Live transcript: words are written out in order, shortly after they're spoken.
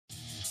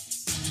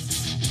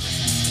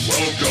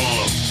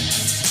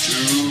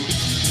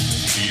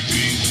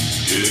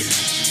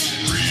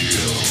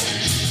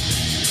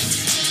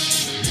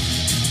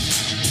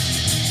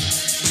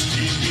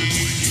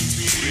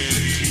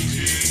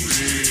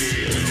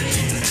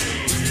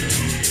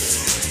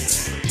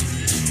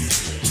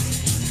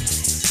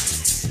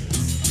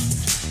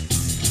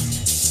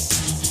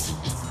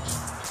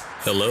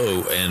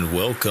Hello and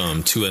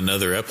welcome to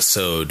another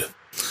episode.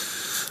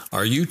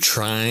 Are you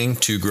trying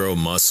to grow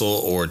muscle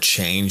or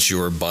change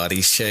your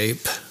body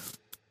shape?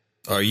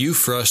 Are you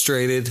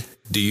frustrated?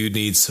 Do you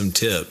need some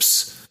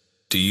tips?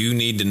 Do you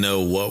need to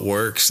know what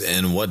works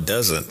and what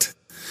doesn't?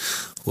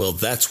 Well,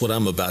 that's what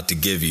I'm about to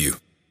give you.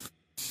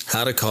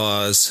 How to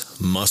cause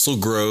muscle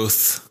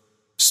growth,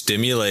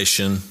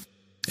 stimulation,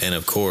 and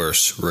of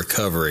course,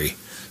 recovery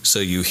so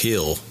you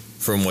heal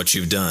from what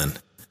you've done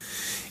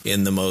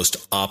in the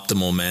most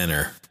optimal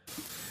manner.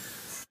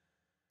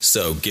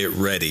 So get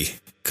ready,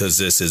 because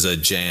this is a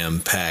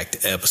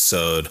jam-packed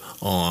episode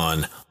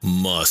on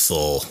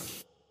muscle.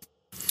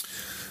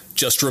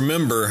 Just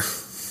remember,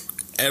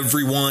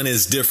 everyone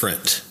is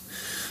different.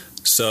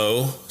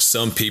 So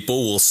some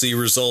people will see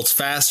results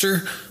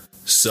faster,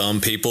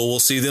 some people will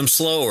see them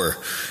slower.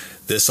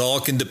 This all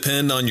can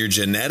depend on your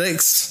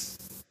genetics,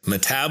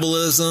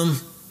 metabolism,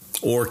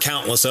 or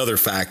countless other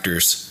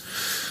factors.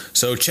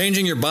 So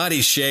changing your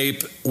body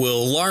shape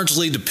will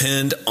largely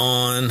depend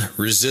on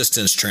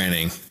resistance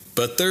training,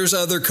 but there's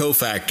other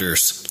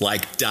cofactors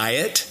like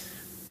diet,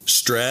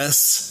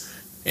 stress,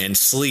 and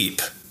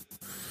sleep.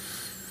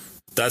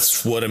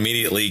 That's what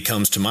immediately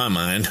comes to my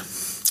mind.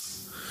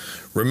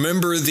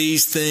 Remember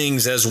these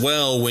things as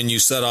well when you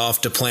set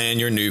off to plan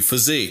your new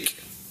physique.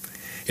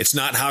 It's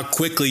not how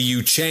quickly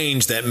you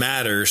change that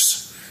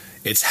matters.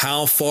 It's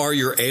how far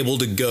you're able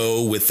to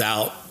go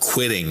without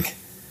quitting.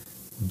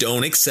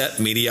 Don't accept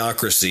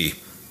mediocrity.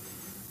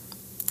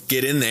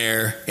 Get in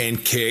there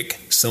and kick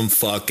some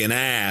fucking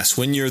ass.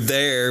 When you're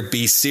there,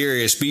 be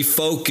serious, be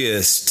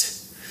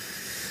focused.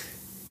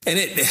 And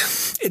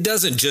it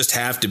doesn't just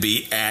have to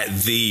be at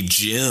the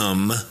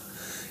gym.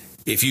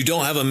 If you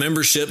don't have a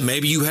membership,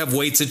 maybe you have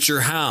weights at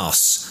your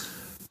house.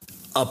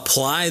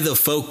 Apply the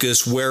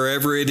focus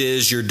wherever it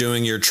is you're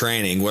doing your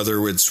training,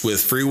 whether it's with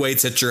free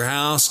weights at your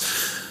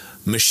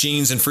house,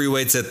 machines and free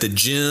weights at the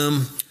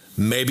gym.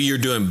 Maybe you're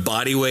doing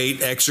body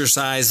weight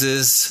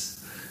exercises.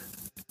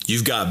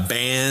 You've got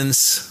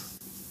bands.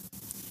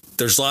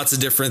 There's lots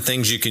of different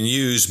things you can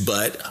use,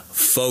 but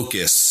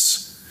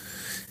focus.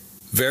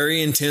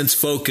 Very intense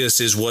focus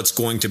is what's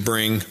going to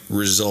bring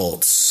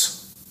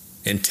results.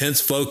 Intense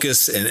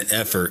focus and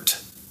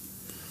effort.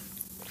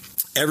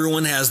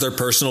 Everyone has their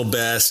personal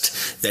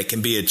best that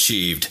can be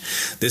achieved.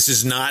 This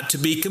is not to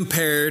be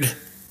compared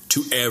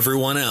to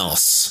everyone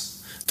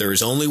else. There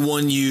is only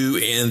one you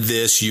in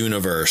this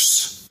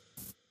universe.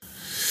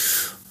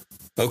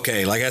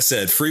 Okay, like I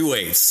said, free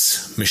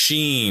weights,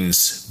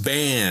 machines,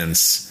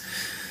 bands,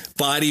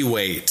 body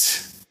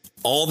weight,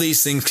 all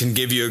these things can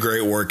give you a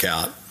great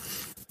workout.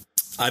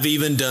 I've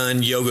even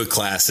done yoga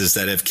classes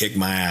that have kicked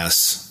my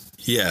ass.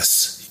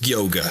 Yes,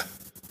 yoga.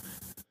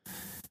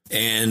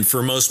 And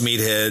for most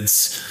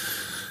meatheads,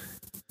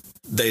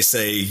 they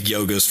say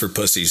yoga's for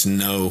pussies.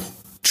 No,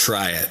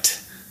 try it.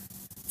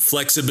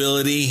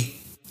 Flexibility,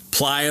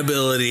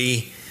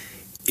 pliability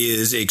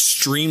is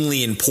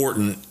extremely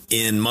important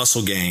in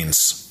muscle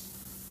gains.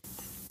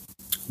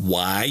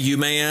 Why, you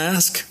may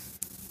ask?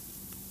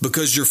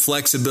 Because your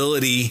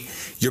flexibility,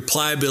 your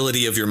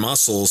pliability of your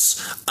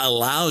muscles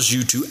allows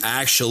you to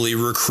actually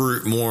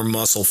recruit more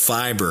muscle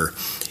fiber.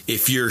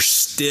 If you're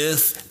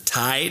stiff,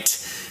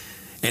 tight,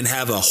 and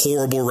have a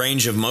horrible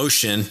range of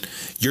motion,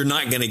 you're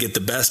not going to get the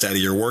best out of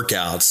your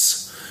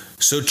workouts.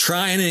 So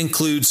try and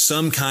include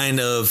some kind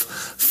of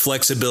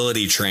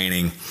flexibility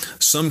training,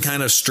 some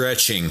kind of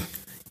stretching,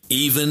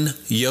 even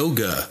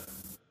yoga.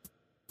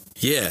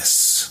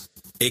 Yes,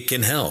 it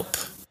can help.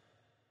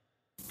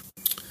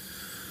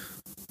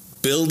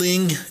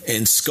 Building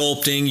and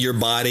sculpting your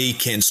body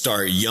can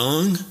start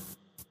young.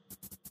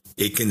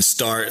 It can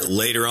start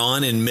later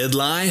on in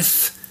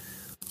midlife,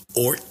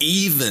 or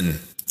even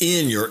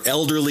in your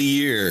elderly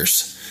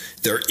years.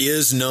 There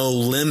is no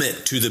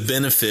limit to the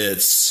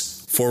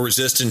benefits for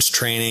resistance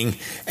training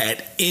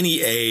at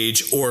any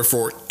age or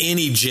for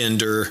any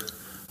gender.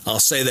 I'll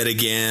say that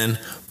again,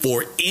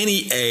 for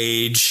any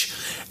age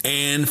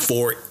and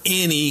for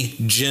any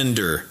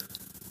gender.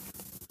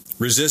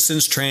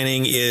 Resistance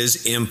training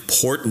is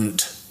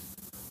important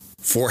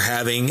for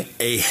having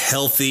a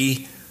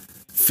healthy,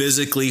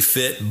 physically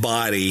fit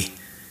body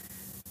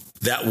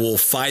that will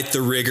fight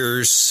the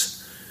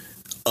rigors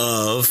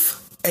of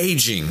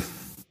aging.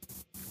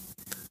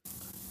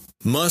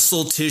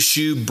 Muscle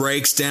tissue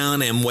breaks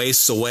down and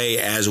wastes away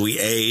as we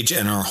age,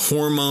 and our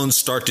hormones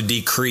start to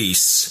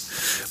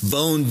decrease.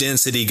 Bone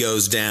density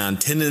goes down.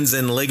 Tendons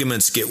and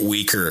ligaments get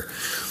weaker.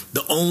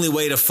 The only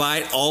way to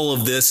fight all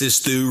of this is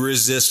through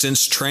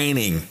resistance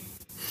training.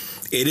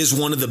 It is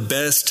one of the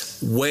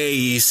best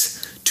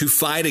ways to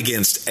fight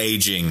against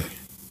aging.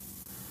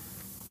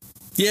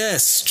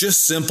 Yes,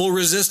 just simple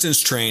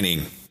resistance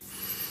training.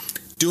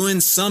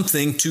 Doing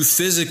something to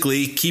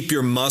physically keep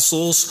your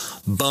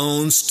muscles,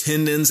 bones,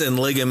 tendons, and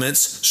ligaments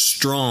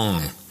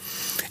strong.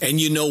 And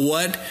you know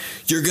what?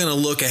 You're going to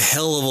look a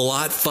hell of a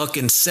lot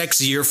fucking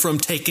sexier from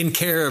taking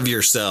care of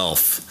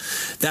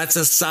yourself. That's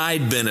a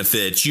side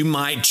benefit. You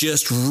might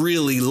just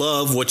really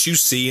love what you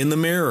see in the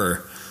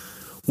mirror.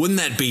 Wouldn't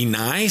that be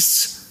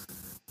nice?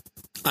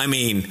 I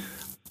mean,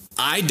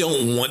 I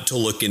don't want to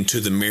look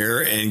into the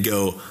mirror and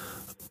go,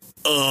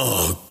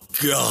 oh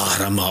God,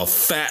 I'm a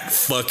fat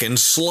fucking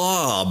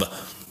slob.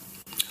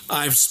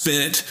 I've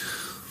spent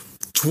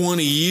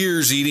 20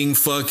 years eating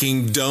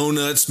fucking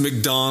donuts,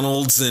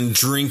 McDonald's, and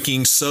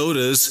drinking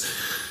sodas,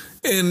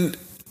 and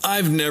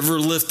I've never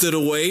lifted a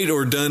weight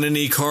or done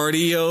any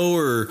cardio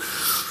or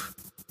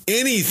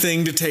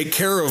anything to take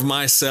care of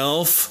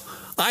myself.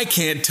 I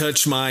can't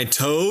touch my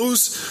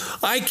toes.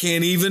 I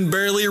can't even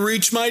barely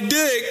reach my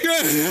dick.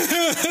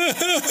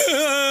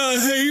 I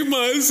hate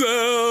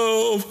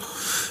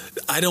myself.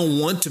 I don't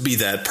want to be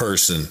that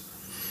person.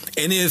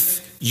 And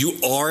if you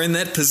are in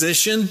that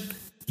position,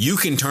 you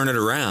can turn it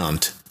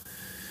around.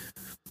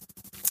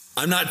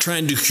 I'm not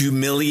trying to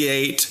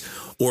humiliate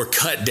or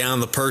cut down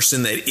the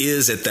person that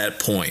is at that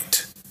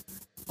point,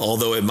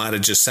 although it might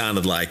have just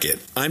sounded like it.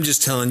 I'm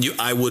just telling you,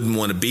 I wouldn't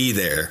want to be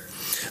there.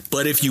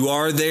 But if you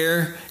are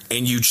there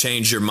and you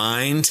change your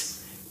mind,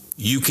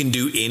 you can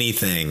do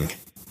anything.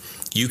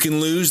 You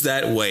can lose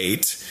that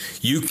weight.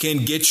 You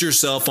can get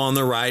yourself on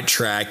the right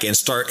track and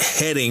start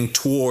heading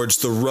towards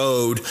the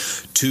road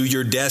to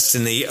your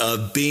destiny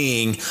of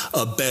being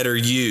a better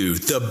you,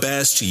 the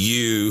best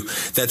you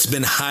that's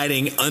been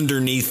hiding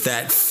underneath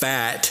that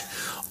fat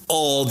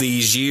all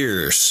these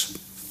years.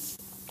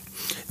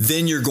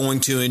 Then you're going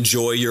to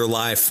enjoy your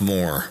life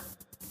more.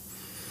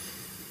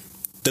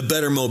 The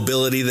better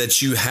mobility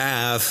that you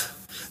have,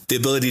 the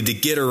ability to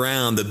get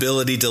around, the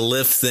ability to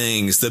lift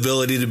things, the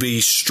ability to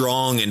be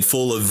strong and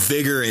full of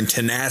vigor and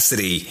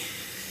tenacity,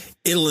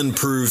 it'll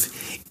improve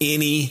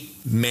any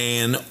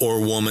man or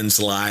woman's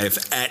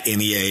life at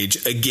any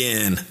age.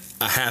 Again,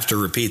 I have to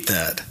repeat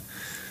that.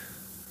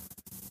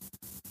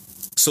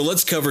 So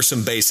let's cover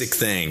some basic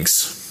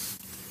things.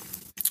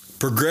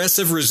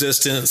 Progressive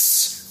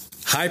resistance,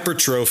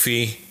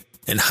 hypertrophy,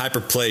 and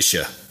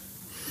hyperplasia.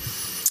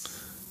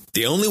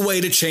 The only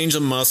way to change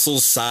a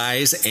muscle's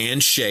size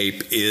and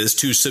shape is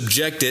to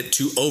subject it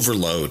to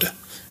overload,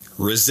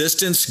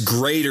 resistance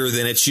greater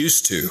than it's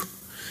used to.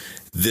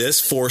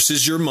 This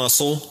forces your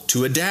muscle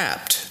to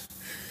adapt.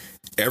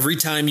 Every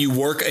time you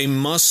work a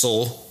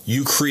muscle,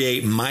 you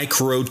create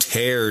micro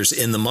tears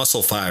in the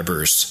muscle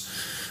fibers.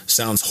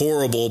 Sounds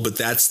horrible, but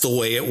that's the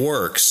way it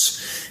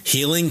works.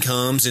 Healing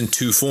comes in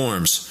two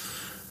forms.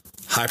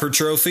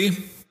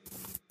 Hypertrophy,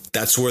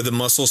 that's where the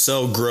muscle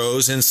cell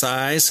grows in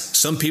size.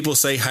 Some people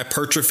say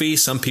hypertrophy,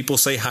 some people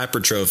say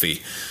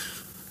hypertrophy.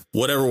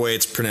 Whatever way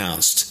it's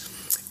pronounced.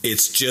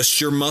 It's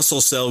just your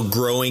muscle cell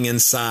growing in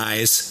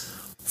size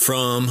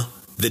from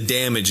the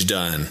damage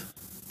done.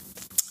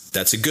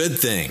 That's a good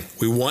thing.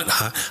 We want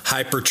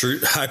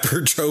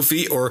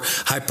hypertrophy or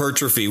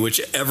hypertrophy,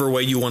 whichever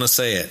way you want to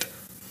say it.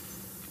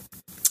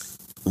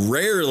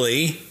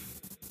 Rarely,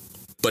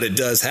 but it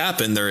does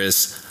happen, there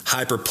is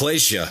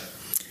hyperplasia.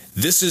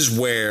 This is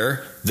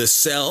where the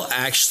cell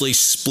actually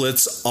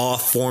splits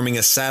off, forming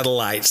a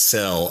satellite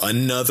cell,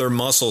 another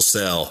muscle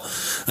cell,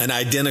 an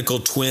identical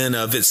twin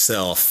of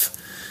itself.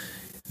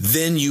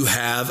 Then you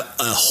have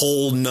a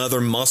whole nother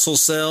muscle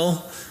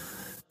cell.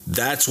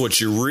 That's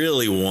what you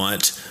really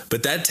want,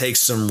 but that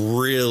takes some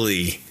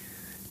really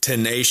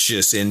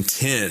tenacious,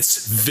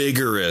 intense,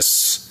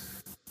 vigorous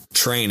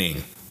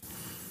training.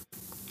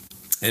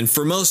 And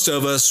for most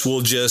of us, we'll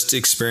just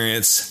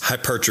experience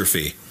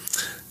hypertrophy.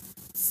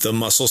 The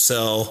muscle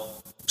cell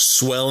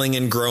swelling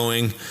and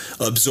growing,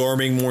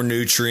 absorbing more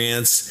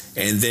nutrients,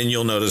 and then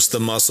you'll notice the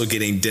muscle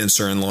getting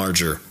denser and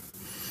larger.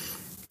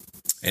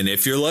 And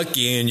if you're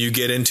lucky and you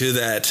get into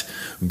that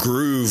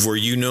groove where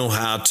you know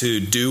how to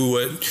do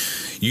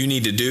what you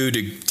need to do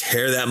to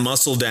tear that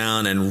muscle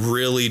down and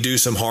really do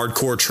some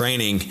hardcore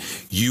training,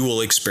 you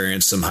will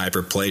experience some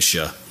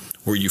hyperplasia,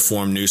 where you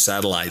form new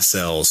satellite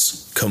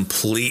cells,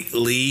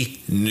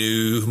 completely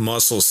new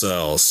muscle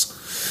cells.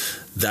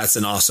 That's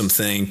an awesome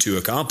thing to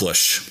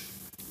accomplish.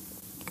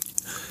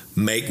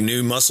 Make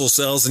new muscle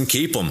cells and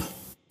keep them.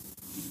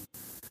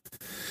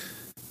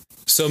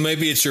 So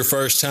maybe it's your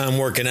first time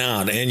working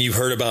out and you've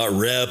heard about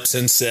reps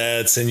and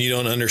sets and you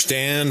don't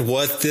understand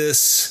what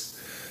this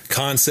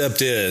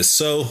concept is.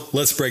 So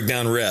let's break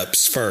down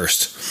reps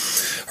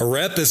first. A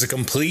rep is a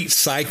complete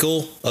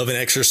cycle of an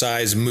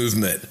exercise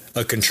movement,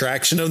 a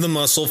contraction of the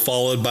muscle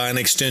followed by an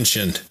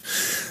extension.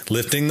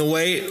 Lifting the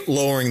weight,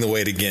 lowering the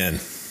weight again,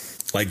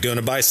 like doing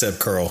a bicep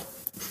curl.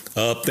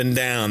 Up and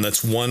down,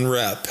 that's one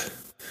rep.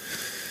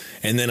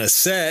 And then a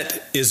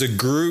set is a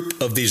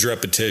group of these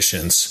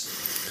repetitions.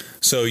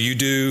 So you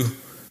do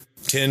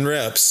 10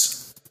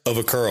 reps of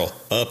a curl,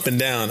 up and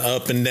down,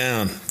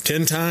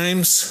 10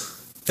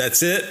 times.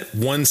 That's it,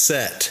 one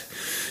set.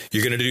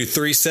 You're going to do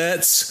 3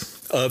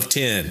 sets of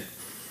 10.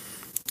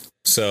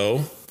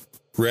 So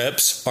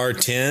reps are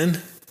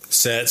 10,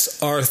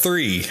 sets are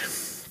 3.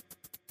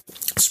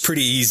 It's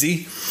pretty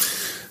easy.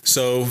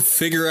 So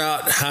figure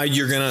out how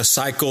you're going to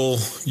cycle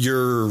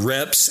your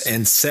reps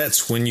and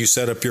sets when you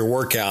set up your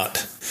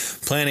workout.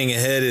 Planning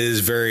ahead is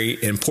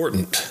very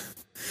important.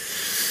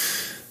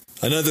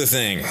 Another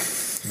thing,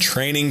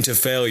 training to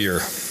failure.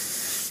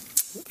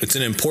 It's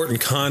an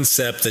important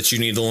concept that you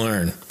need to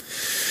learn.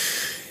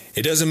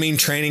 It doesn't mean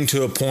training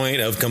to a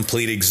point of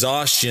complete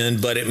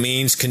exhaustion, but it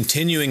means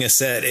continuing a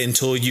set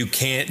until you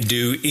can't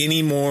do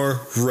any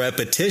more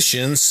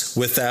repetitions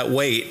with that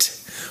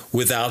weight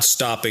without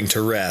stopping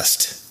to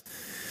rest.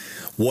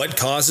 What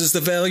causes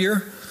the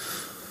failure?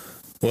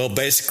 Well,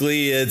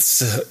 basically,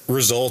 it's a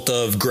result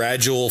of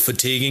gradual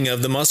fatiguing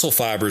of the muscle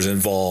fibers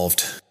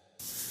involved.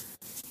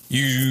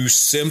 You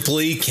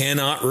simply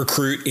cannot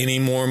recruit any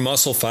more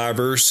muscle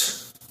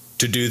fibers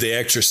to do the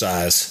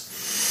exercise.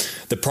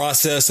 The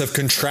process of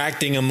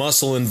contracting a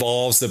muscle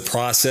involves the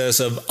process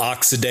of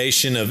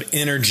oxidation of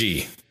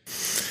energy.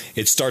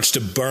 It starts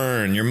to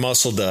burn, your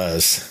muscle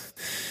does.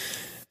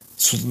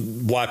 It's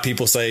why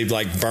people say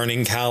like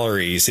burning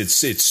calories.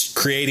 It's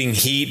creating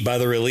heat by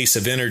the release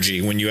of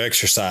energy when you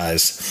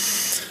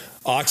exercise.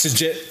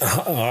 Oxygen.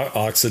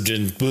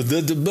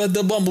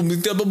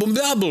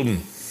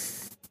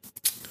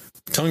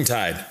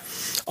 Tongue-tied.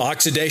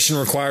 Oxidation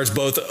requires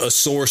both a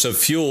source of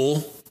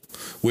fuel,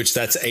 which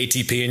that's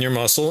ATP in your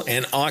muscle,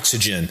 and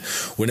oxygen.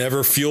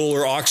 Whenever fuel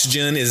or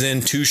oxygen is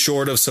in too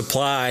short of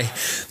supply,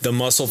 the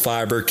muscle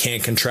fiber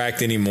can't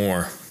contract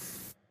anymore.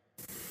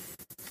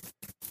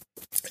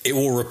 It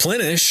will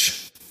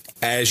replenish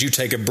as you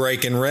take a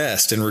break and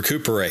rest and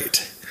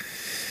recuperate.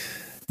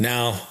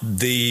 Now,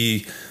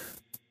 the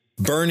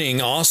burning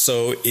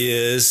also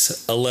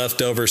is a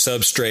leftover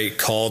substrate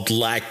called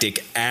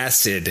lactic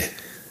acid.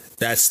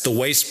 That's the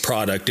waste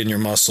product in your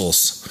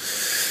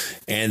muscles.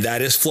 And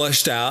that is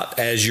flushed out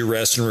as you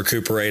rest and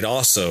recuperate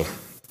also.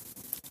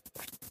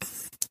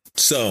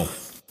 So,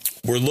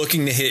 we're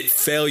looking to hit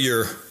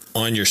failure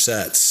on your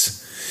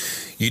sets.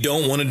 You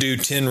don't want to do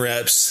 10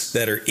 reps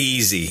that are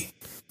easy.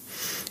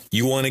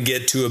 You want to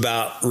get to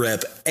about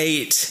rep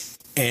 8,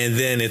 and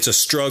then it's a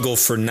struggle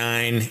for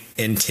 9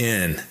 and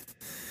 10.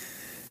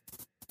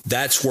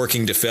 That's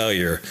working to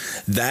failure.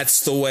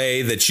 That's the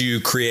way that you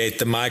create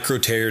the micro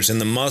tears in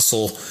the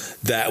muscle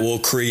that will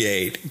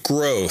create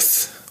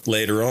growth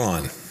later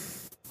on.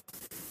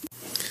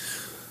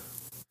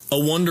 A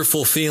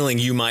wonderful feeling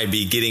you might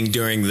be getting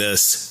during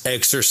this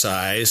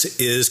exercise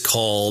is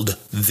called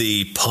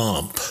the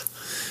pump.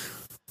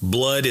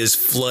 Blood is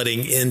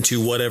flooding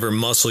into whatever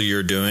muscle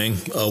you're doing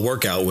a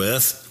workout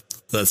with.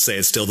 Let's say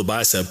it's still the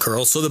bicep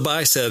curl. So the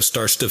bicep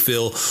starts to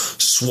feel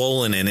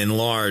swollen and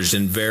enlarged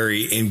and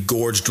very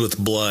engorged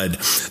with blood.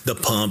 The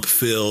pump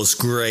feels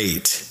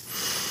great.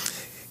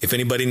 If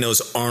anybody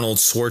knows Arnold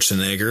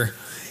Schwarzenegger,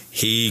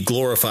 he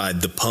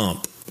glorified the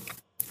pump.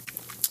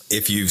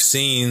 If you've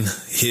seen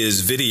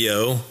his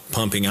video,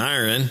 Pumping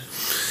Iron,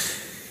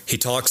 he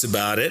talks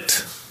about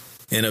it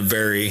in a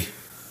very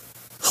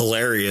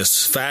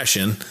hilarious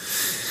fashion.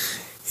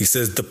 He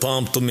says, the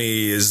pump to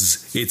me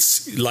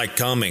it's like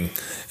coming.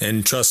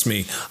 And trust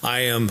me, I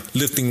am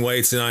lifting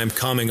weights and I am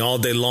coming all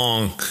day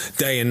long,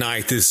 day and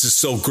night. This is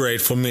so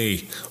great for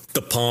me.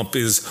 The pump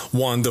is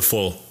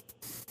wonderful.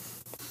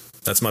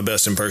 That's my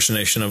best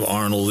impersonation of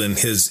Arnold in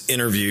his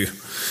interview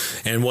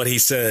and what he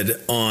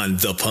said on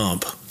the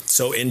pump.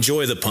 So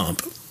enjoy the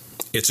pump.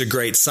 It's a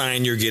great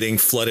sign you're getting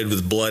flooded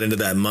with blood into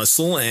that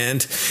muscle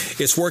and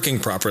it's working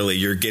properly.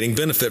 You're getting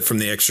benefit from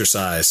the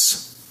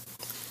exercise.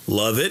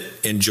 Love it,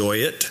 enjoy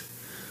it,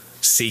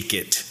 seek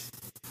it.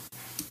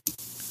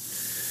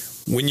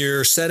 When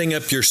you're setting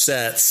up your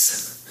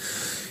sets,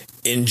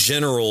 in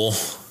general,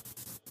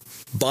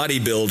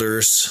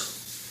 bodybuilders,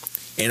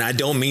 and I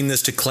don't mean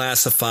this to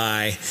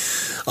classify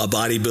a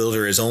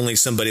bodybuilder as only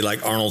somebody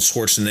like Arnold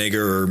Schwarzenegger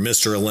or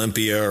Mr.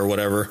 Olympia or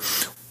whatever.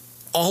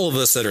 All of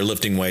us that are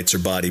lifting weights are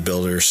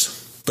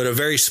bodybuilders, but a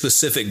very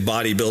specific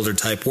bodybuilder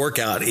type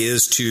workout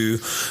is to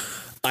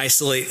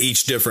isolate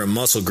each different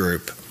muscle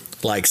group.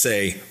 Like,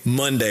 say,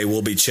 Monday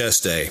will be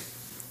chest day,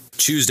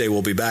 Tuesday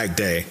will be back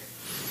day,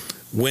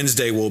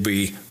 Wednesday will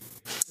be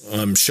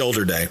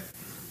shoulder day,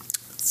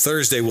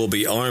 Thursday will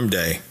be arm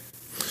day,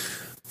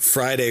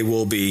 Friday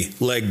will be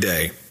leg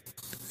day,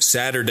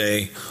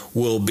 Saturday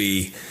will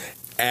be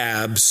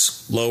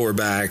abs, lower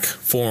back,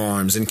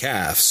 forearms, and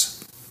calves.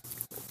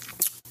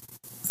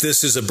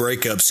 This is a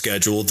breakup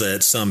schedule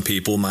that some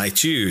people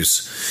might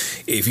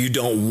use. If you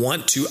don't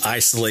want to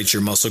isolate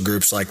your muscle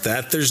groups like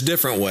that, there's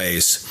different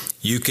ways.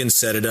 You can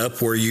set it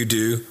up where you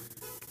do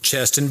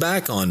chest and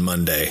back on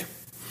Monday.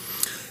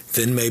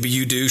 Then maybe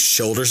you do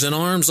shoulders and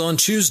arms on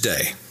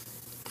Tuesday.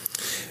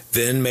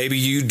 Then maybe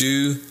you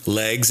do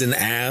legs and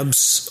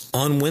abs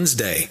on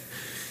Wednesday.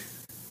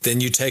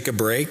 Then you take a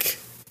break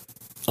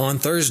on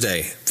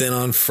Thursday. Then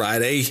on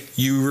Friday,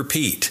 you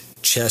repeat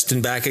chest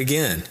and back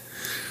again.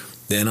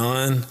 Then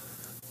on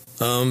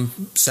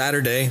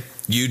Saturday,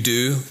 you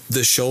do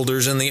the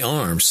shoulders and the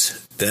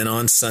arms. Then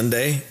on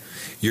Sunday,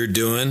 you're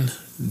doing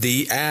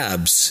the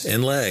abs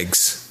and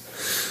legs.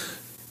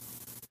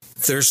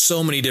 There's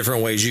so many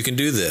different ways you can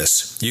do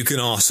this. You can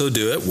also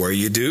do it where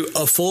you do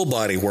a full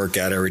body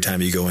workout every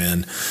time you go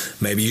in.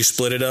 Maybe you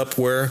split it up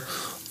where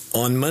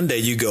on Monday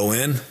you go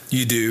in,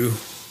 you do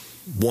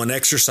one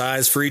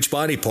exercise for each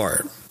body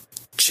part.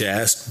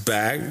 Chest,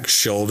 back,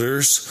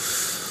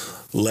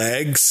 shoulders,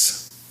 legs,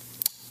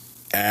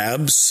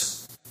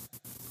 abs,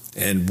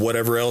 and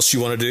whatever else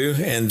you want to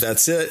do, and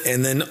that's it.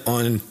 And then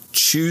on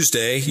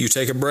Tuesday, you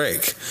take a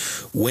break.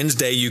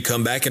 Wednesday, you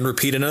come back and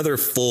repeat another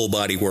full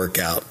body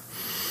workout.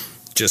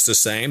 Just the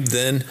same.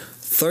 Then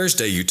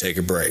Thursday, you take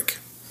a break.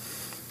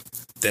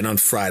 Then on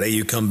Friday,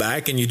 you come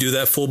back and you do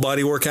that full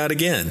body workout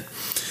again.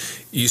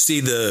 You see,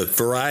 the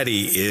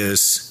variety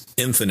is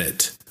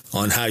infinite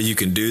on how you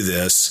can do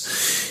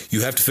this.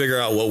 You have to figure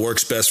out what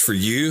works best for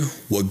you,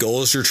 what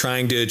goals you're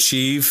trying to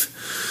achieve,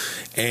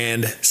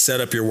 and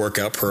set up your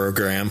workout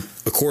program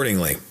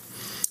accordingly.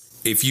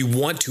 If you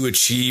want to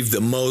achieve the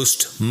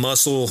most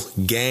muscle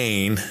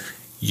gain,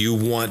 you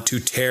want to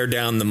tear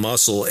down the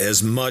muscle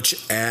as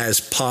much as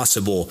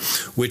possible,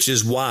 which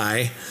is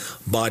why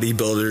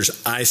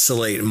bodybuilders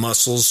isolate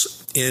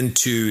muscles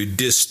into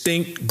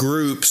distinct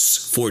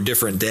groups for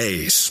different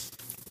days.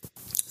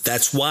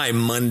 That's why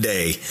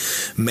Monday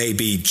may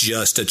be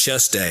just a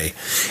chest day,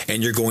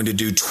 and you're going to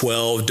do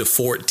 12 to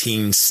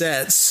 14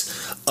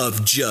 sets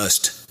of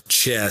just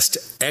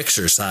chest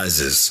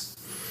exercises.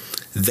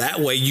 That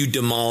way you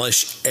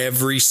demolish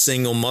every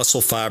single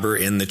muscle fiber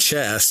in the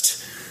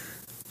chest,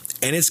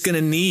 and it's going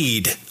to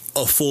need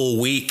a full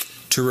week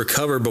to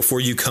recover before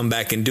you come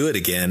back and do it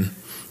again,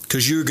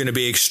 because you're going to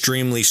be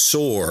extremely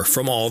sore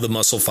from all the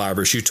muscle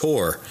fibers you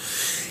tore.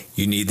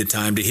 You need the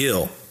time to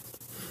heal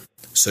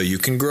so you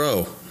can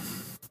grow.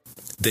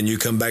 Then you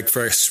come back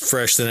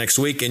fresh the next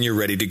week and you're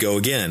ready to go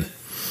again.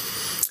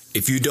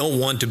 If you don't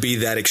want to be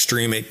that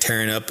extreme at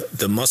tearing up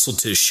the muscle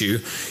tissue,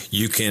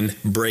 you can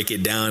break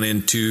it down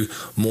into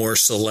more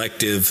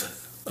selective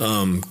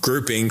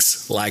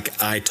groupings like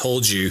I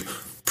told you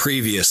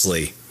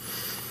previously.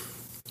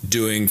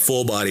 Doing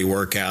full body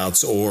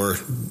workouts or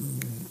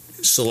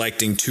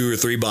selecting 2 or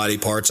 3 body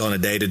parts on a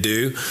day to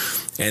do,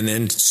 and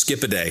then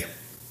skip a day,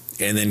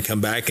 and then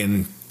come back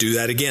and do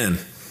that again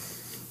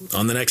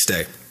on the next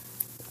day.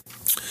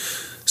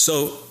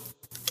 So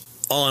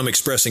all I'm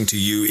expressing to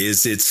you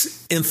is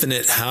it's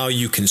infinite how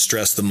you can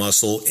stress the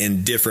muscle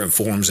in different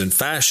forms and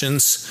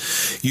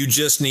fashions. You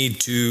just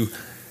need to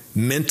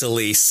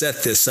mentally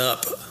set this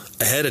up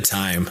ahead of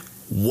time.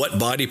 What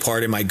body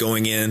part am I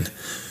going in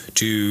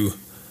to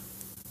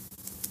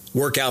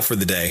work out for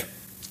the day?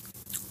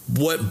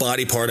 What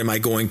body part am I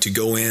going to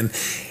go in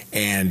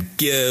and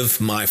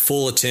give my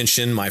full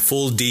attention, my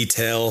full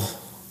detail,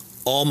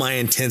 all my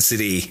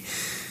intensity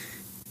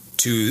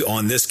to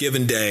on this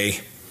given day?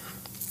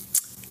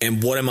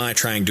 And what am I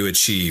trying to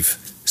achieve?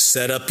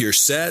 Set up your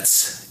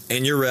sets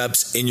and your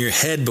reps in your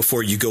head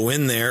before you go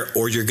in there,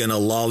 or you're going to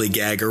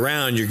lollygag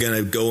around. You're going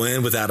to go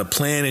in without a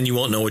plan and you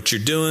won't know what you're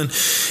doing.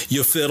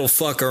 You'll fiddle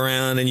fuck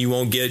around and you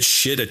won't get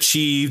shit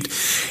achieved.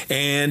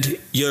 And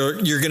you're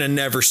going to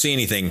never see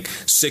anything.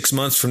 6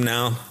 months from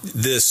now,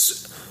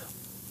 this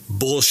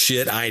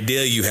bullshit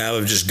idea you have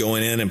of just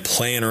going in and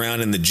playing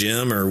around in the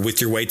gym or with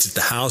your weights at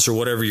the house or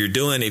whatever you're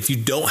doing, if you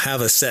don't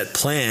have a set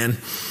plan,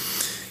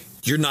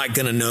 you're not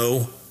going to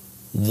know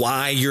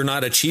why you're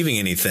not achieving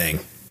anything.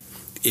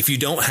 If you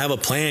don't have a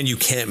plan, you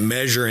can't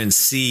measure and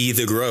see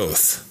the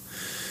growth.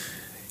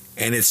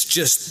 And it's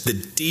just the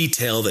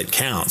detail that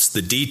counts.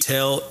 The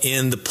detail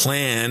in the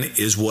plan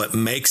is what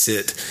makes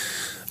it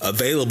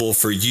available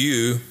for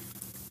you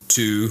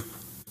to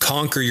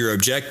conquer your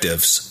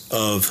objectives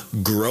of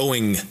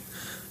growing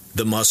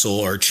the muscle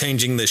or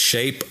changing the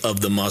shape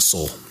of the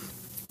muscle.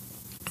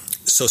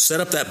 So set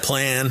up that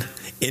plan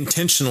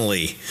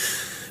intentionally.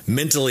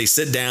 Mentally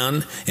sit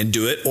down and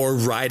do it, or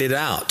write it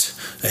out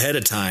ahead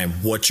of time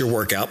what your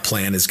workout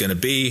plan is going to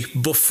be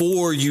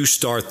before you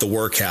start the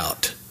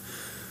workout.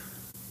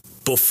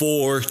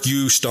 Before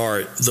you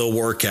start the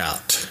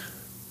workout.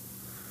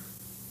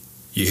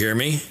 You hear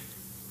me?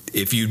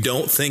 If you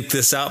don't think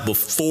this out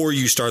before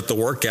you start the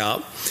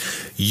workout,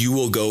 you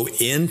will go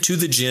into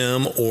the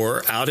gym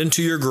or out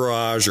into your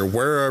garage or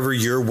wherever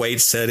your weight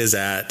set is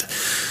at.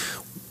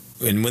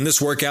 And when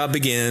this workout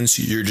begins,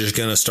 you're just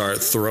going to start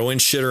throwing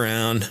shit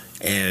around,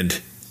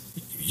 and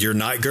you're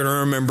not going to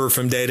remember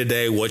from day to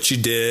day what you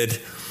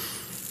did.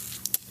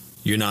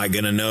 You're not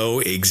going to know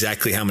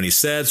exactly how many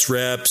sets,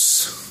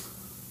 reps,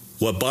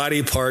 what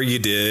body part you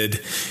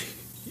did.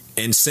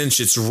 And since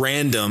it's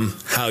random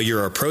how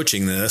you're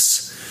approaching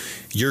this,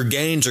 your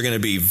gains are going to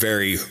be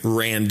very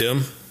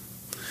random,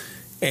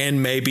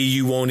 and maybe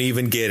you won't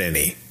even get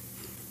any.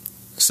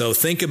 So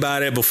think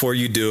about it before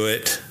you do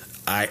it.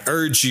 I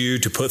urge you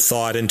to put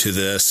thought into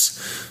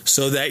this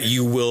so that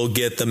you will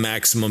get the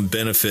maximum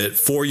benefit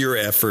for your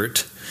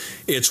effort.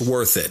 It's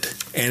worth it,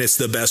 and it's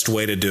the best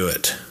way to do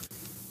it.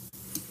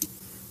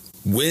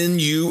 When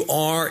you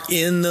are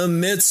in the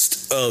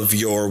midst of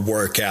your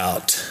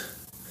workout,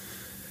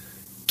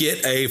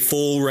 get a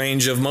full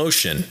range of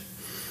motion.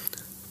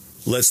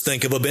 Let's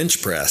think of a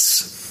bench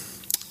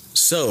press.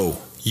 So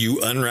you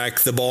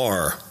unrack the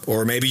bar,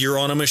 or maybe you're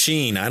on a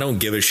machine. I don't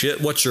give a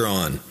shit what you're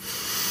on.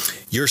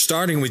 You're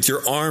starting with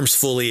your arms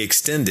fully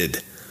extended.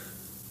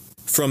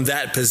 From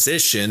that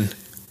position,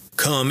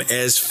 come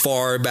as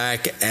far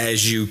back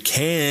as you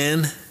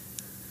can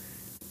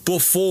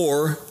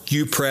before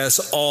you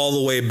press all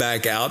the way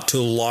back out to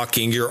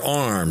locking your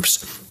arms.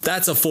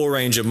 That's a full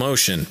range of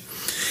motion.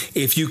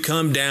 If you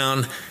come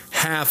down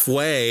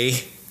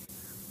halfway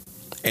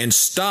and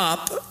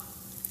stop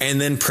and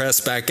then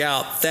press back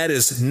out, that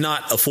is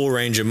not a full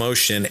range of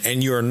motion,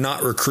 and you are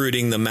not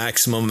recruiting the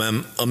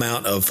maximum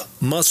amount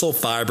of muscle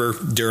fiber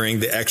during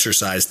the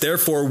exercise,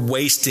 therefore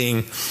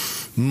wasting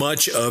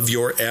much of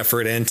your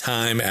effort and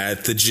time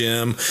at the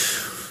gym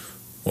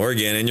or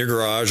again in your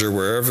garage or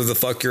wherever the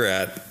fuck you're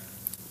at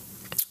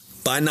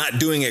by not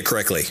doing it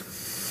correctly.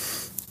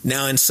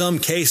 Now, in some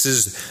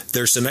cases,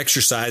 there's some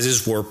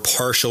exercises where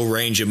partial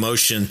range of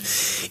motion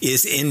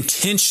is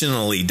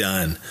intentionally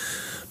done.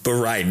 But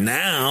right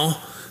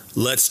now,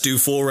 let's do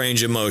full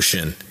range of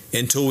motion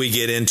until we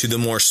get into the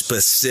more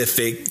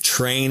specific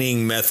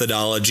training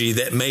methodology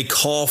that may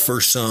call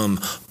for some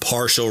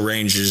partial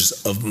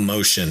ranges of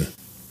motion.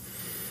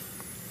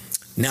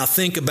 Now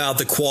think about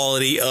the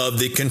quality of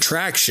the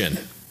contraction.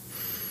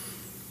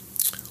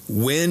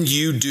 When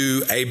you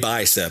do a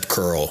bicep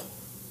curl,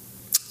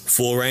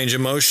 full range of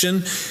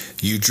motion,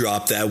 you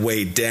drop that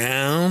weight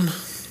down,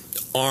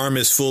 arm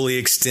is fully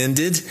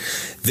extended,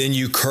 then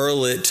you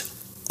curl it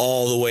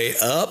all the way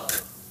up,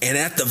 and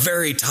at the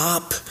very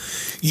top,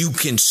 you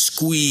can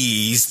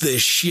squeeze the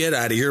shit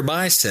out of your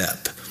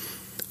bicep,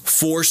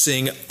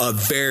 forcing a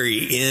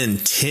very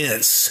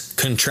intense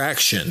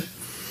contraction.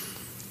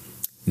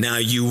 Now,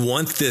 you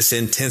want this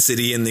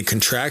intensity in the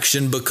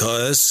contraction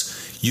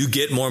because you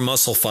get more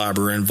muscle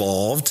fiber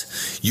involved,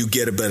 you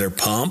get a better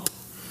pump,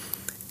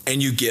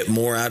 and you get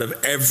more out of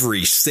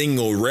every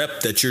single rep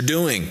that you're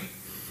doing.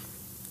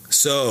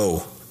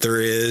 So,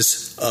 there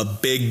is a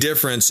big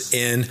difference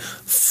in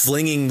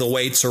flinging the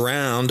weights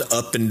around,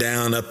 up and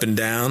down,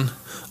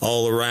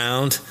 all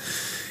around,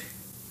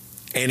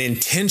 and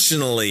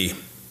intentionally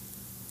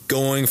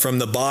going from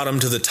the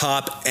bottom to the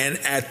top and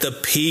at the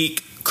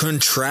peak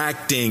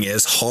contracting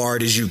as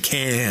hard as you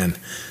can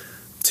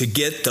to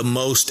get the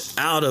most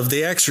out of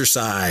the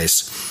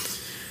exercise.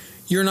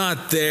 You're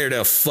not there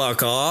to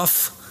fuck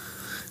off.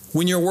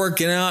 When you're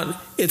working out,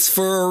 it's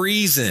for a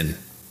reason.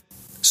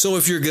 So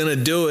if you're going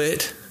to do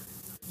it,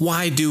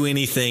 why do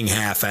anything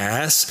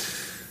half-ass?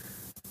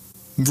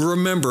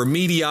 Remember,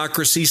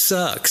 mediocrity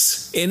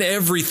sucks in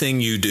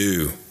everything you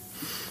do.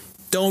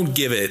 Don't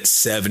give it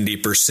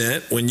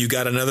 70% when you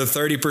got another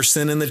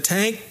 30% in the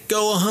tank.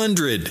 Go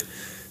 100.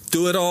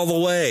 Do it all the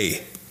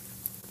way.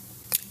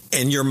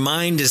 And your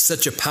mind is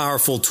such a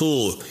powerful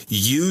tool.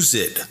 Use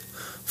it.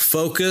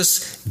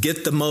 Focus.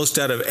 Get the most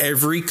out of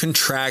every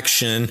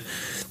contraction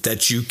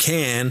that you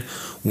can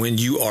when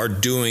you are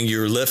doing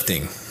your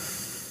lifting.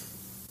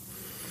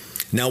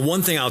 Now,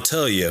 one thing I'll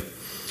tell you,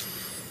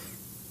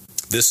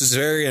 this is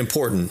very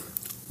important.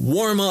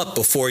 Warm up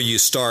before you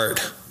start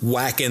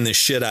whacking the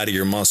shit out of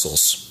your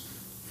muscles.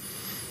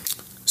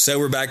 Say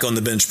we're back on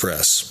the bench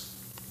press.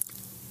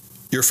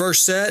 Your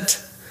first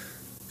set,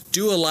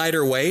 do a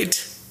lighter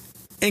weight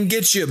and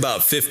get you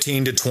about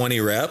 15 to 20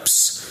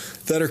 reps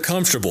that are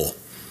comfortable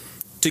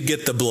to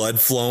get the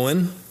blood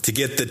flowing, to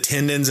get the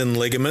tendons and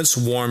ligaments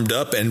warmed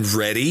up and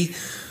ready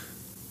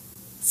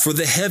for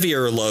the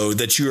heavier load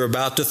that you're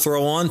about to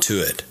throw onto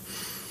it.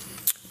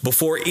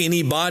 Before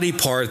any body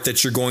part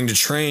that you're going to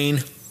train,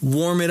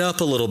 warm it up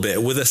a little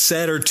bit with a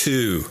set or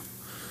two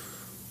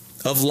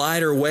of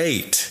lighter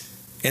weight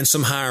and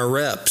some higher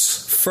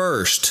reps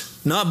first.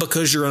 Not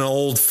because you're an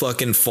old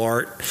fucking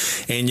fart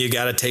and you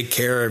got to take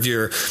care of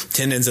your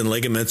tendons and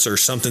ligaments or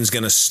something's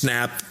going to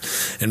snap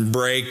and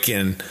break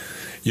and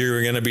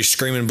you're going to be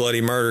screaming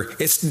bloody murder.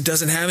 It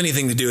doesn't have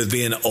anything to do with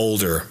being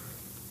older.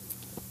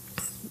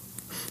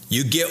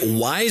 You get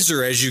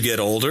wiser as you get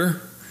older,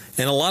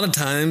 and a lot of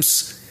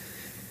times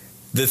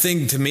the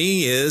thing to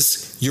me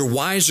is you're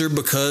wiser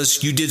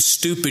because you did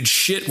stupid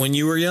shit when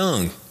you were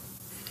young.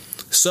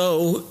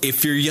 So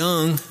if you're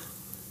young,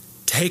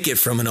 take it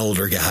from an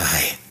older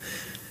guy.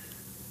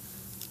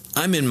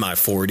 I'm in my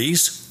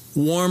 40s.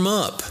 Warm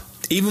up.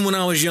 Even when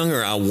I was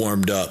younger, I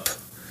warmed up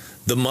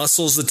the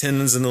muscles, the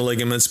tendons, and the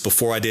ligaments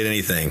before I did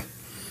anything.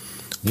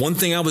 One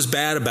thing I was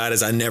bad about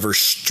is I never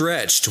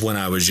stretched when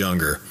I was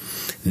younger.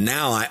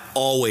 Now I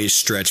always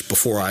stretch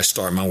before I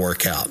start my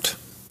workout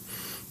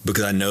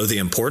because I know the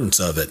importance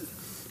of it.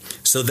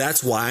 So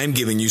that's why I'm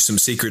giving you some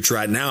secrets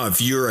right now.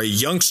 If you're a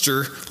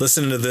youngster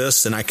listening to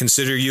this, and I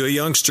consider you a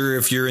youngster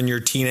if you're in your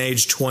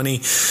teenage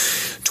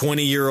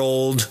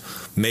 20-year-old,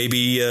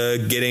 maybe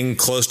getting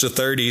close to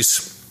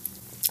 30s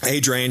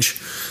age range,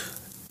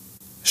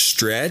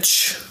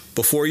 stretch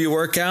before you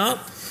work out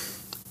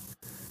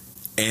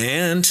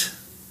and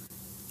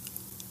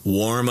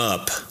warm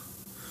up.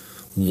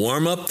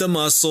 Warm up the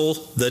muscle,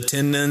 the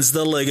tendons,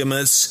 the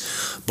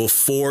ligaments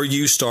before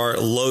you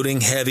start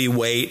loading heavy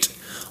weight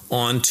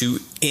onto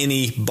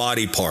any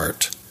body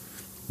part.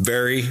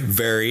 Very,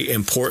 very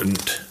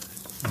important.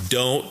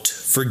 Don't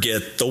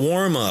forget the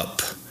warm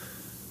up.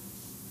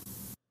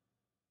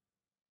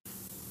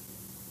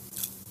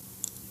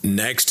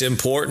 Next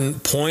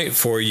important point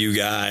for you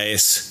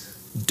guys,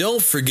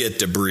 don't forget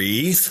to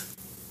breathe.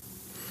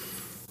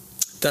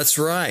 That's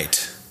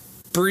right.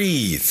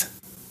 Breathe.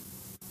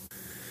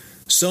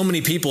 So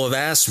many people have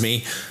asked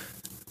me,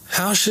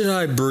 how should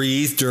I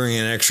breathe during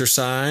an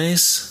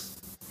exercise?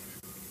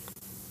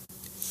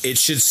 It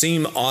should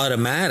seem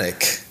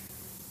automatic.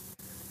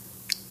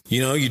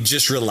 You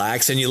just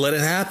relax and you let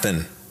it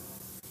happen.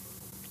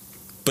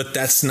 But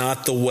that's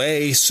not the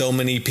way so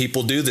many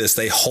people do this.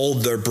 They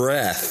hold their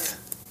breath.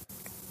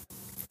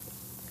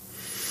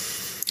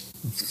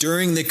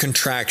 During the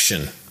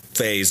contraction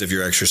phase of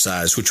your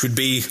exercise, which would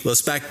be, go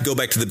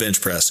back to the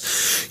bench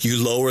press.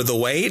 You lower the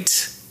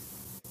weight.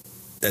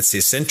 That's the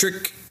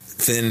eccentric.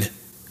 Then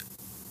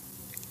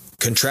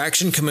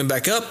contraction coming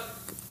back up.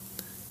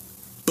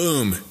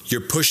 Boom.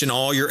 You're pushing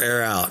all your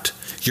air out.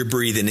 You're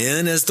breathing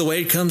in as the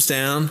weight comes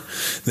down.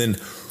 Then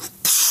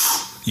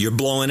you're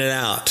blowing it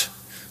out.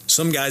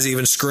 Some guys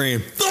even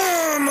scream,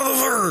 "Oh,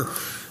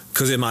 motherfucker,"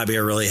 because it might be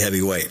a really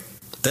heavy weight.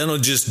 Then they'll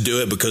just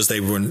do it because they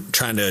were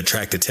trying to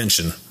attract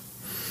attention.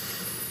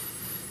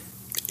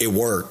 It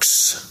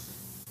works.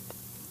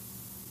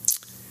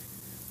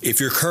 If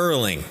you're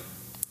curling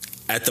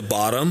at the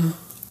bottom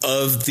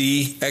of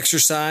the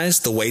exercise,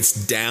 the weight's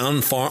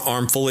down,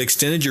 arm fully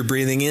extended, you're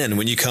breathing in.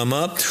 When you come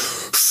up,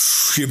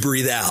 you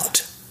breathe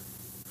out.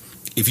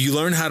 If you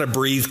learn how to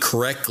breathe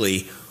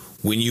correctly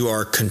when you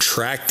are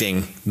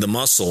contracting the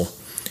muscle,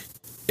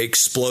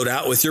 explode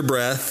out with your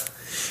breath,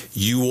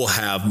 you will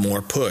have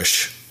more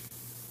push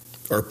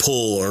or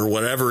pull or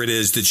whatever it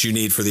is that you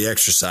need for the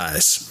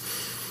exercise.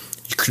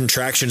 Your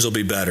contractions will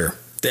be better.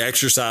 The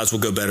exercise will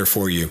go better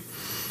for you.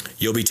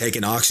 You'll be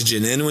taking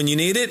oxygen in when you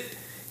need it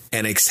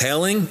and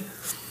exhaling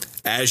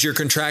as you're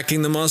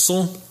contracting the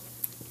muscle,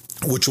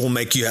 which will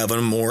make you have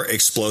a more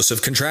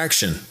explosive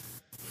contraction.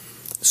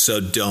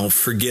 So don't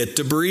forget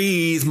to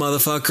breathe,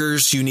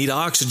 motherfuckers. You need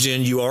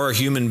oxygen. You are a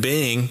human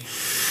being.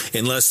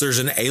 Unless there's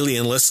an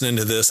alien listening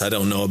to this I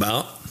don't know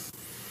about.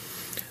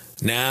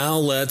 Now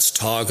let's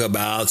talk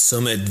about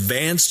some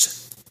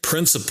advanced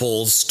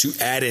principles to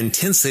add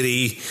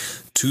intensity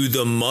to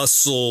the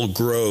muscle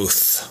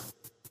growth.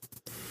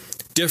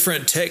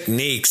 Different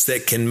techniques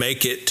that can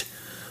make it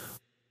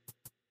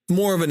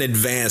more of an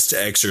advanced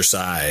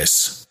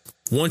exercise.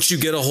 Once you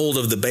get a hold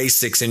of the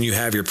basics and you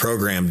have your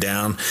program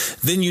down,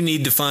 then you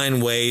need to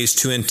find ways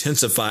to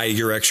intensify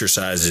your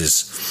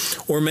exercises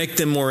or make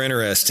them more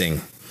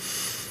interesting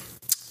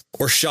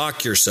or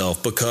shock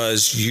yourself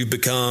because you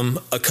become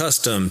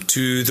accustomed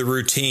to the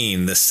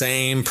routine, the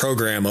same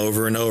program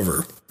over and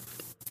over.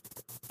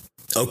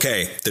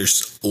 Okay,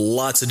 there's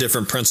lots of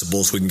different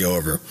principles we can go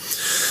over.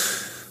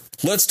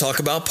 Let's talk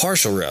about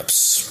partial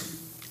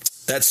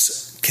reps.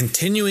 That's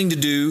continuing to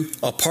do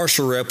a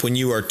partial rep when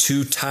you are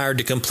too tired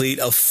to complete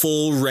a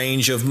full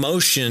range of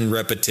motion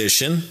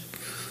repetition,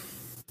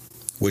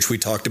 which we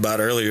talked about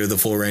earlier, the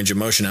full range of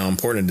motion, how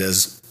important it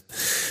is.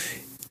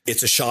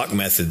 It's a shock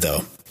method,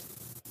 though.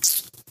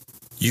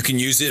 You can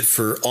use it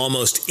for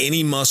almost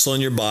any muscle in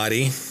your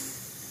body.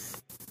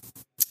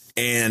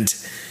 And,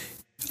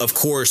 of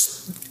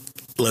course,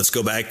 let's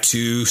go back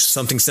to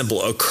something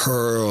simple, a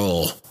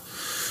curl.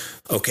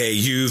 Okay,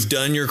 you've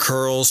done your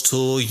curls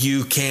till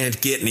you can't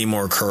get any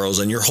more curls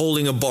and you're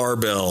holding a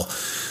barbell,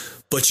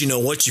 but you know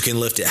what? You can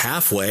lift it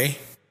halfway.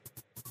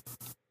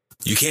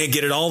 You can't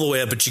get it all the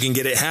way up, but you can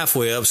get it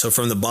halfway up. So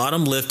from the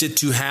bottom, lift it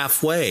to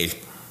halfway.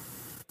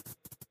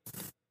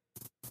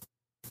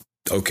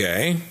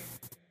 Okay,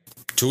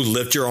 to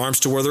lift your arms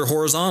to where they're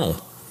horizontal.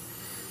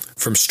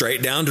 From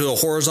straight down to a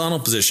horizontal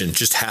position,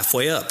 just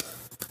halfway up,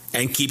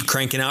 and keep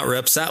cranking out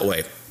reps that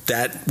way.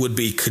 That would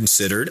be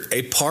considered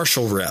a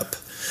partial rep.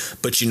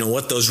 But you know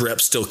what? Those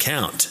reps still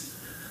count.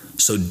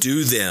 So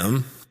do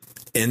them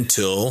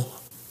until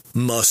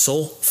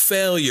muscle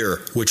failure,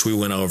 which we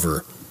went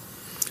over.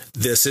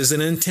 This is an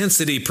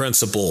intensity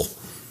principle.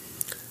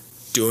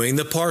 Doing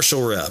the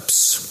partial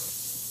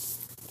reps.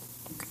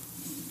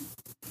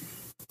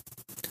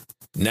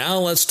 Now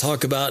let's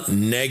talk about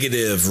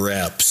negative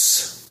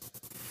reps.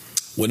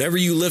 Whenever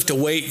you lift a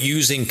weight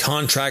using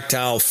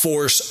contractile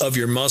force of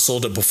your muscle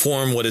to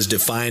perform what is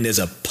defined as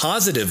a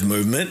positive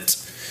movement,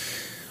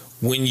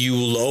 when you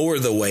lower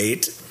the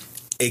weight,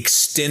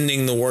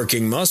 extending the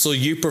working muscle,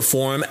 you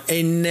perform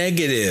a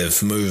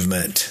negative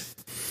movement.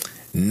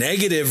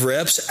 Negative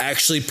reps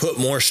actually put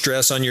more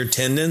stress on your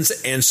tendons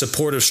and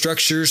supportive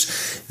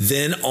structures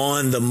than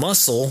on the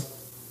muscle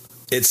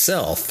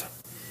itself.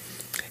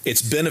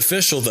 It's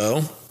beneficial,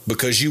 though,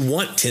 because you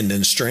want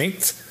tendon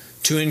strength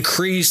to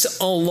increase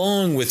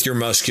along with your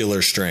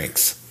muscular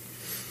strength.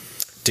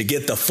 To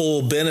get the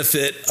full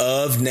benefit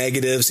of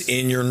negatives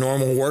in your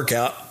normal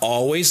workout,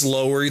 always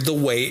lower the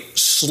weight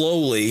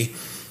slowly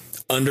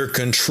under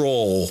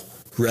control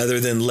rather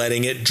than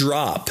letting it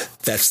drop.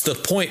 That's the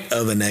point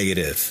of a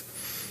negative.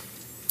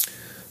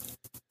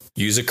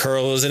 Use a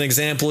curl as an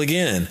example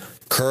again.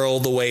 Curl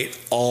the weight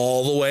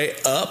all the way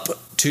up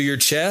to your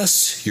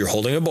chest. You're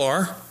holding a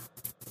bar.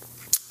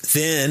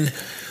 Then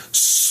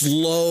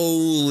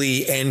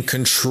slowly and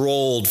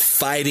controlled,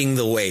 fighting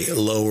the weight,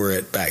 lower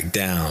it back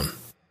down.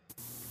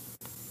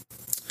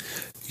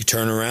 You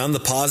turn around the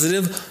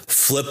positive,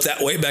 flip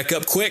that weight back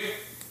up quick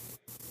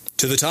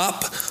to the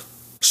top,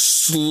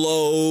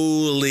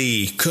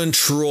 slowly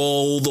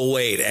control the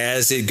weight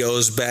as it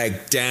goes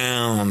back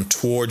down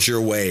towards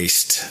your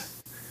waist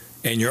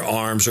and your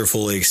arms are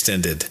fully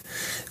extended.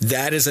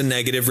 That is a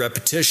negative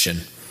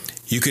repetition.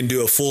 You can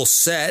do a full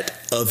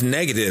set of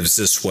negatives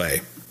this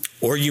way,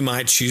 or you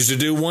might choose to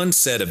do one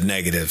set of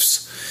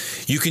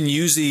negatives. You can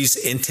use these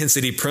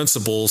intensity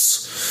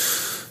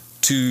principles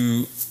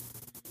to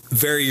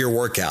vary your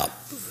workout.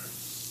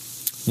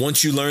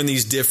 Once you learn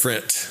these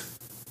different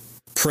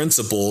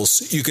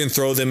principles, you can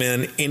throw them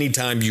in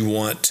anytime you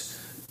want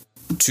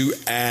to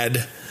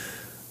add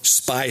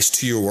spice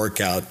to your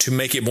workout, to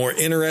make it more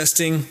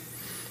interesting,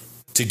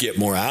 to get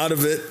more out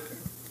of it.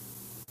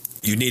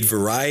 You need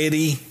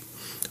variety.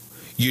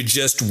 You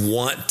just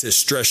want to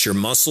stress your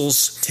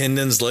muscles,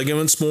 tendons,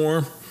 ligaments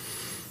more,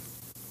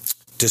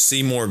 to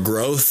see more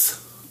growth,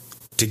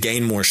 to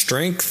gain more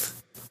strength.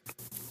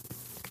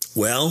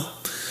 Well,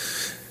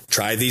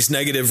 try these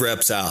negative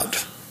reps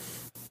out.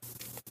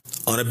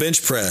 On a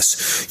bench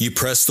press, you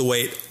press the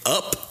weight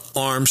up,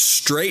 arms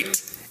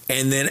straight,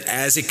 and then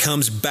as it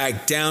comes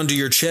back down to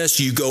your chest,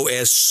 you go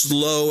as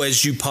slow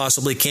as you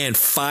possibly can,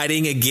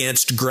 fighting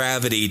against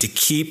gravity to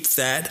keep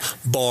that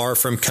bar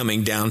from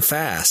coming down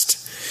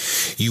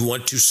fast. You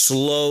want to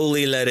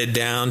slowly let it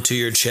down to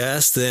your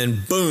chest,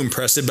 then boom,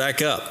 press it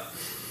back up.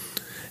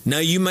 Now,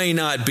 you may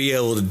not be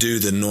able to do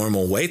the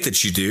normal weight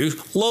that you do.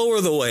 Lower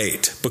the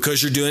weight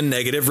because you're doing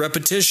negative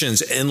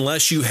repetitions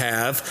unless you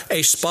have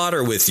a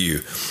spotter with you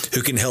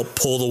who can help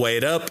pull the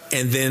weight up,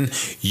 and then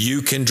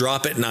you can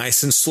drop it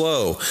nice and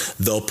slow.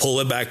 They'll pull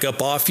it back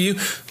up off you,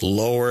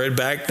 lower it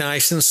back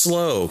nice and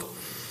slow.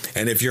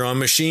 And if you're on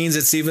machines,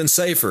 it's even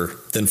safer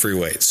than free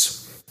weights.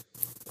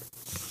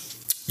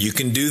 You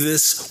can do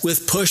this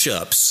with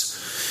push-ups.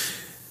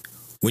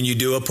 When you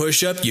do a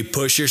push-up, you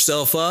push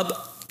yourself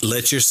up,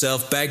 let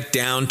yourself back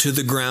down to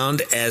the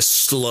ground as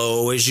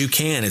slow as you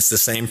can. It's the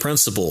same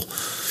principle.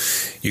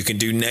 You can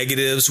do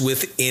negatives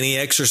with any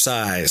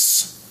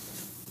exercise.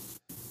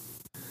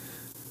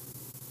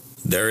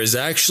 There is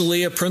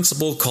actually a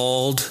principle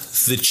called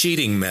the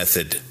cheating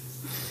method.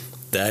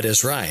 That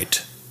is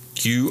right.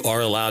 You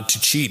are allowed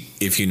to cheat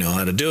if you know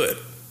how to do it.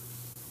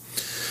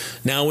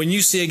 Now, when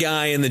you see a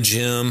guy in the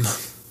gym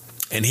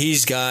and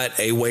he's got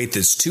a weight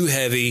that's too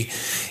heavy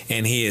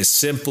and he is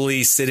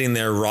simply sitting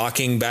there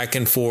rocking back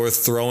and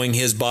forth, throwing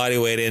his body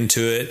weight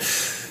into it,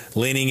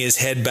 leaning his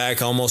head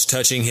back, almost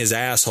touching his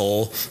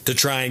asshole to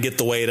try and get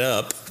the weight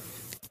up,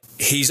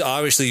 he's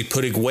obviously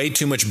putting way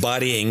too much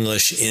body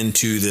English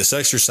into this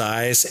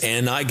exercise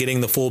and not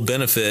getting the full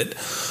benefit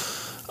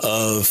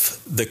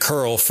of the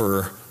curl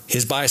for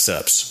his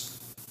biceps.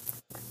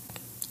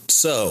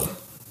 So,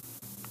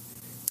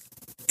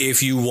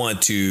 if you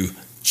want to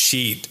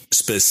cheat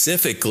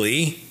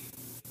specifically,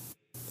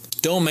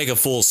 don't make a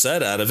full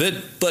set out of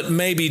it, but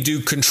maybe do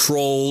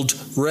controlled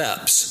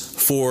reps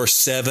for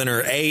 7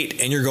 or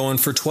 8 and you're going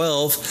for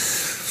 12.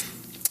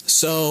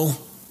 So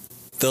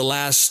the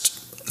last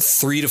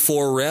 3 to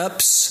 4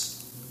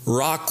 reps,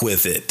 rock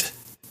with it.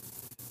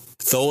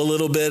 Throw a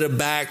little bit of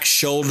back,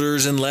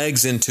 shoulders, and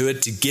legs into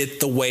it to get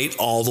the weight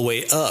all the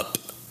way up.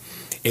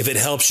 If it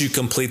helps you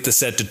complete the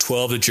set to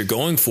 12 that you're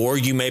going for,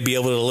 you may be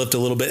able to lift a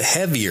little bit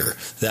heavier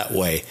that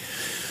way.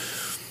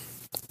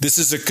 This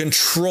is a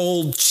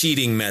controlled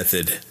cheating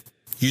method.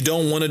 You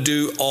don't want to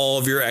do all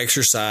of your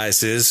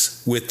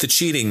exercises with the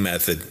cheating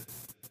method.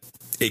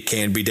 It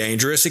can be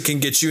dangerous. It can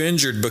get you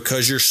injured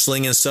because you're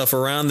slinging stuff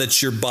around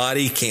that your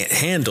body can't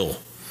handle.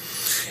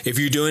 If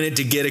you're doing it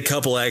to get a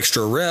couple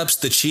extra reps,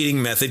 the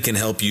cheating method can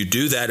help you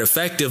do that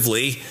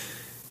effectively,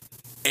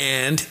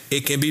 and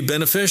it can be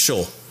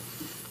beneficial.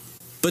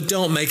 But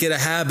don't make it a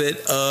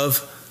habit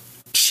of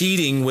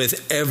cheating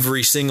with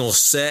every single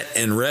set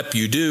and rep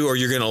you do, or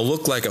you're going to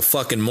look like a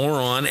fucking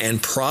moron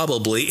and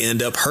probably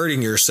end up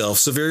hurting yourself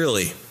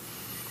severely.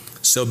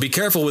 So be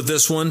careful with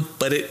this one,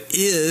 but it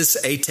is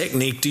a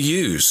technique to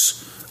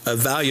use, a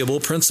valuable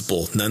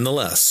principle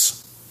nonetheless.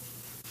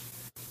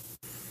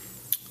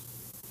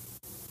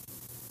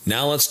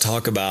 Now let's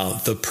talk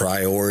about the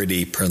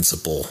priority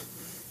principle.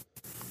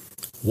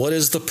 What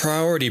is the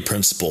priority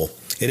principle?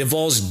 It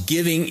involves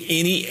giving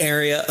any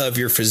area of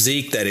your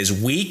physique that is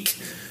weak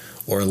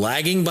or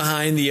lagging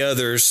behind the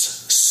others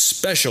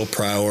special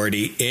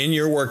priority in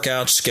your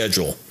workout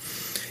schedule.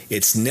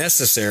 It's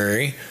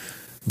necessary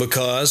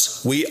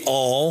because we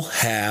all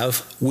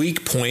have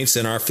weak points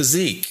in our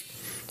physique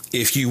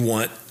if you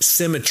want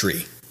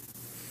symmetry.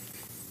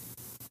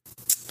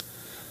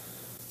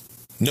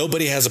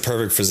 Nobody has a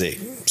perfect physique,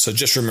 so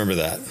just remember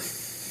that.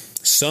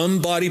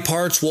 Some body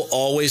parts will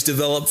always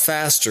develop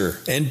faster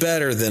and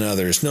better than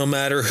others, no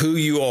matter who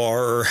you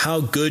are or how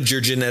good your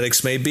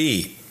genetics may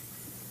be.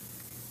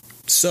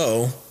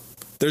 So,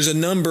 there's a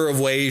number of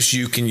ways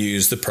you can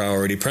use the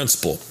priority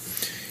principle.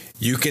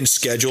 You can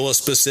schedule a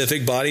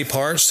specific body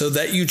part so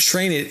that you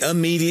train it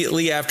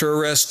immediately after a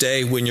rest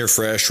day when you're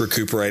fresh,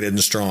 recuperated,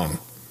 and strong.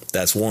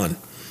 That's one.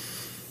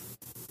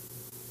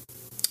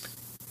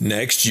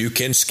 Next, you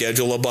can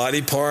schedule a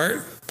body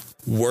part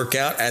Work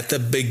out at the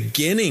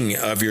beginning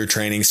of your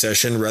training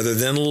session rather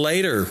than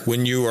later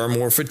when you are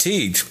more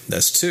fatigued.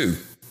 That's 2.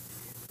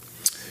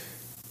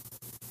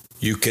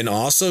 You can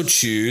also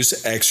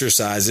choose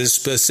exercises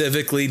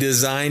specifically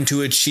designed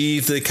to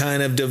achieve the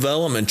kind of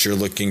development you're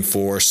looking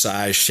for,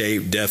 size,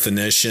 shape,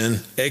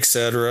 definition,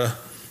 etc.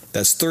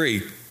 That's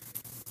 3.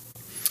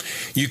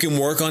 You can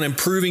work on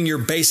improving your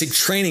basic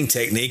training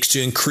techniques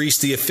to increase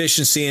the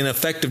efficiency and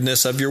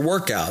effectiveness of your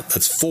workout.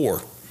 That's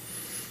 4.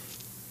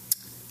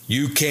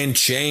 You can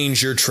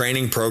change your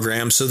training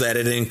program so that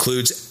it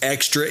includes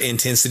extra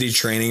intensity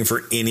training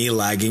for any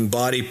lagging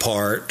body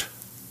part.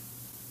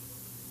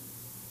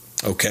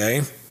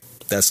 Okay,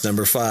 that's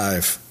number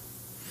 5.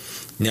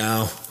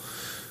 Now,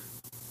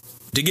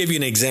 to give you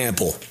an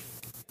example,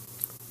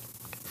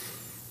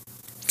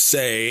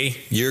 say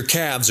your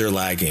calves are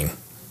lagging.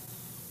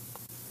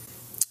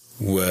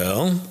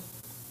 Well,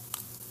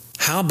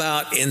 how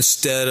about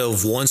instead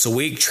of once a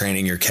week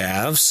training your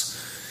calves,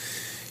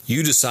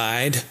 you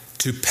decide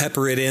to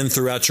pepper it in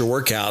throughout your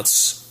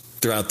workouts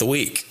throughout the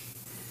week?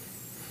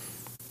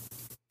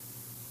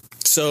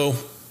 So,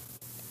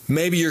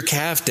 maybe your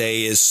calf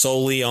day is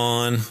solely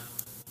on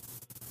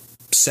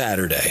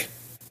Saturday.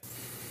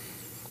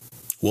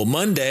 Well,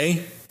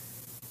 Monday,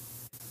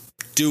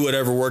 do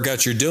whatever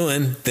workout you're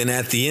doing, then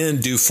at the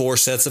end, do 4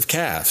 sets of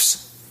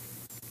calves.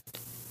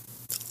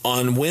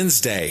 On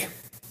Wednesday,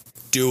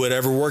 do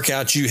whatever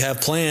workout you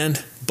have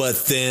planned,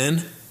 but then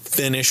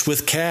finish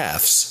with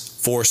calves,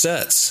 4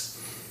 sets.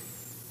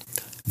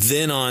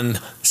 Then on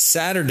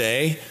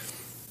Saturday,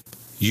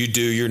 you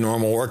do your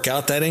normal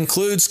workout that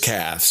includes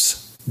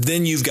calves.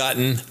 Then you've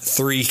gotten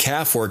 3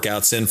 calf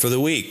workouts in for the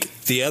week.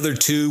 The other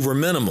 2 were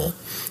minimal.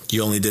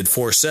 You only did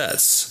 4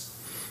 sets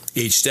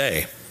each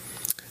day.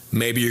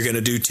 Maybe you're going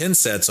to do 10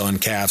 sets on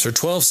calves or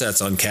 12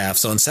 sets on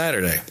calves on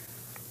Saturday.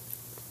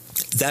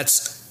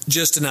 That's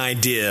just an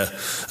idea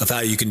of how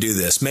you can do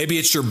this. Maybe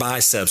it's your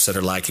biceps that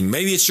are lacking.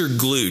 Maybe it's your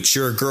glutes.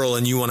 You're a girl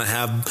and you want to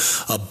have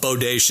a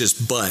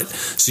bodacious butt,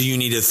 so you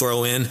need to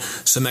throw in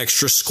some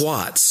extra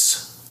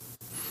squats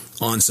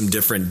on some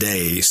different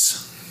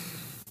days,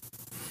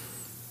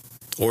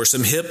 or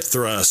some hip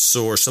thrusts,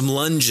 or some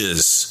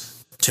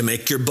lunges to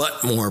make your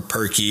butt more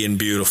perky and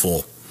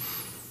beautiful.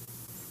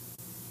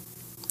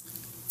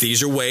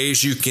 These are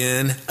ways you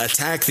can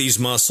attack these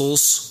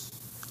muscles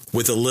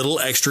with a little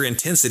extra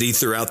intensity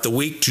throughout the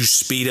week to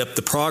speed up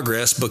the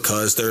progress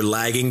because they're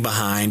lagging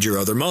behind your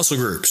other muscle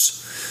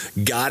groups.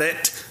 Got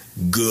it?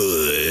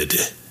 Good.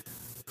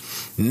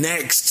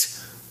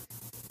 Next,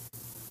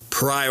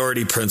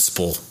 priority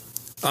principle.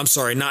 I'm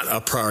sorry, not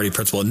a priority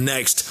principle.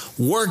 Next,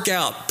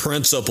 workout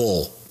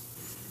principle.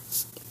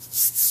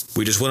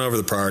 We just went over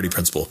the priority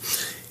principle.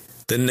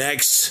 The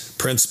next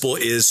principle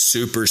is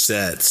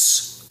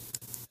supersets.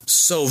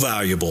 So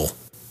valuable.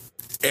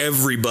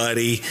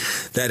 Everybody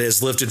that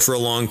has lifted for a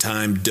long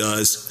time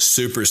does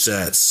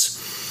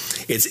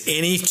supersets. It's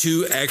any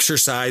 2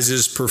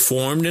 exercises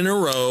performed in a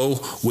row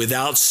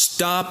without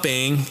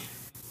stopping,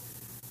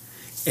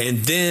 and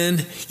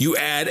then you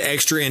add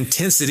extra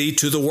intensity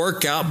to the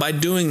workout by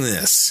doing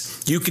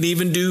this. You can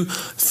even do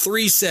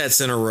 3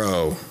 sets in a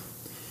row.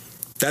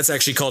 That's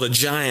actually called a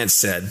giant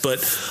set, but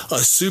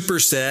a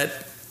superset,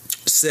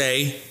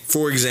 say,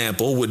 for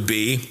example, would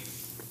be,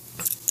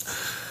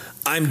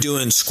 I'm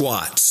doing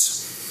squats.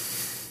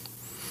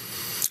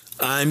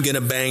 I'm going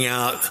to bang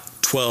out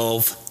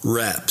 12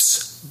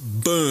 reps.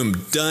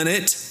 Boom, done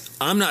it.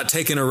 I'm not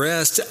taking a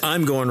rest.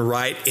 I'm going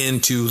right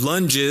into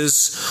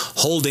lunges,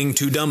 holding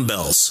 2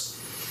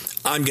 dumbbells.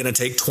 I'm going to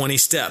take 20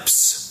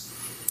 steps.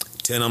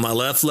 10 on my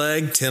left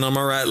leg, 10 on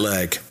my right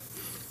leg.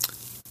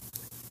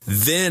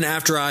 Then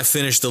after I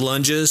finish the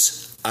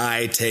lunges,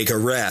 I take a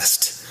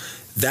rest.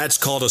 That's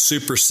called a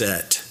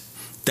superset.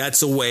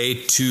 That's a way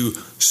to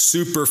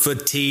super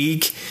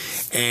fatigue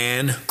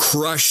and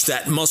crush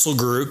that muscle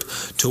group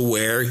to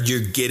where you're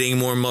getting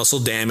more muscle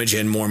damage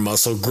and more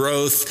muscle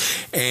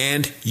growth,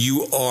 and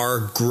you are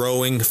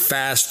growing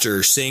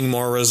faster, seeing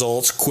more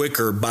results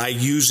quicker by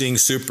using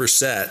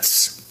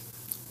supersets.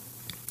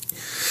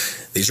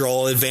 These are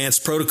all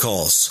advanced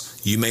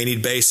protocols. You may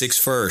need basics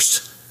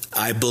first.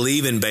 I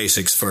believe in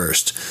basics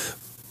first,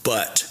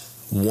 but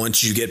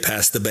once you get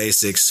past the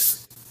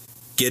basics,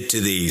 get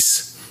to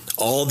these.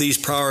 All these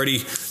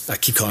I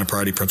keep calling it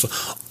priority principle,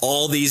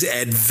 all these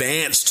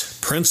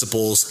advanced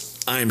principles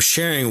I'm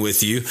sharing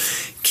with you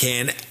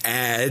can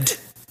add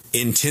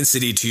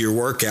intensity to your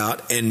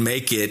workout and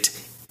make it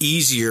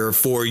easier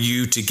for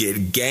you to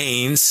get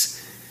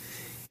gains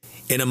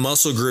in a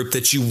muscle group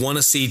that you want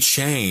to see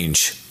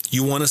change.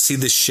 You want to see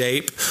the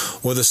shape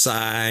or the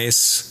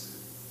size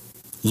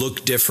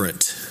look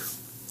different.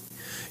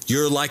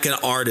 You're like an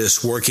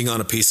artist working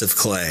on a piece of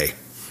clay.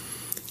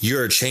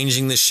 You're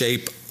changing the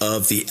shape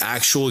of the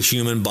actual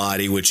human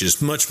body, which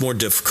is much more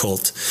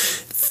difficult.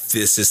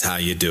 This is how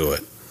you do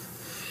it.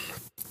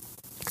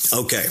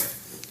 Okay.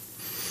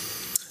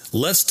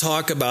 Let's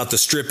talk about the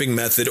stripping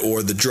method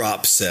or the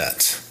drop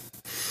set.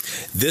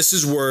 This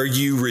is where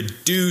you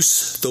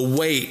reduce the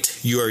weight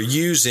you are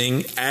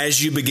using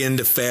as you begin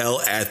to fail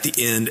at the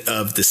end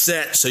of the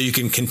set so you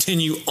can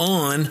continue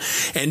on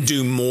and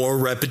do more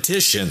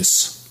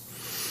repetitions.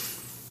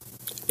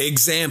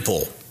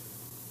 Example.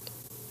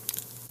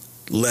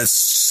 Let's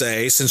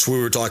say, since we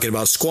were talking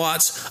about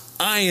squats,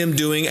 I am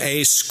doing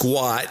a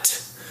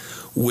squat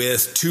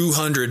with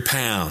 200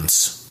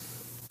 pounds.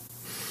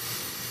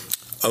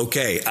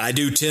 Okay, I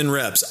do 10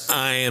 reps.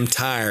 I am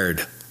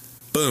tired.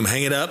 Boom,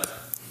 hang it up.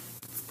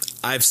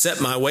 I've set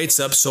my weights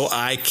up so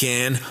I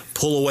can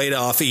pull a weight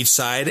off each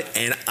side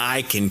and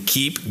I can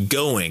keep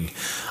going.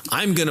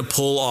 I'm going to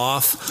pull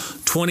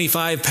off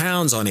 25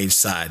 pounds on each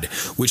side,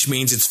 which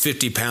means it's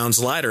 50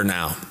 pounds lighter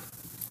now.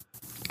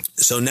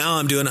 So now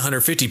I'm doing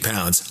 150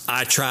 pounds.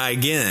 I try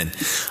again.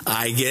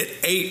 I get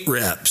 8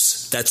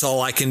 reps. That's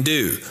all I can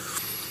do.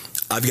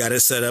 I've got it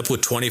set up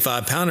with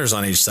 25 pounders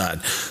on each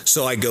side.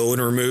 So I go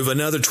and remove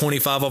another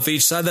 25 off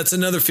each side. That's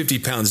another 50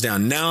 pounds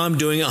down. Now I'm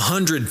doing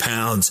 100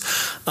 pounds.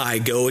 I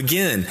go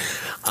again.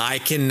 I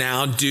can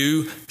now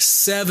do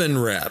 7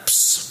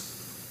 reps.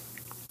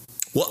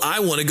 Well, I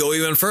want to go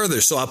even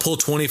further. So I pull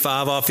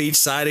 25 off each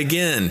side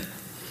again.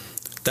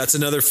 That's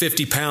another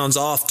 50 pounds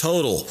off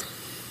total.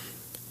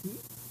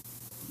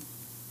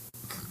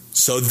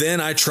 So then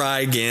I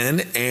try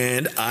again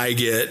and I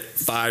get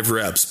 5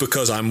 reps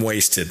because I'm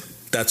wasted.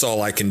 That's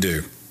all I can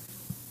do.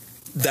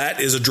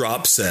 That is a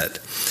drop set.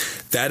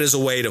 That is a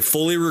way to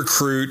fully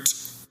recruit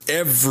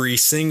every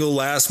single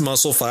last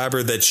muscle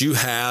fiber that you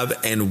have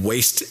and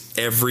waste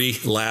every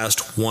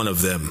last one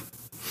of them.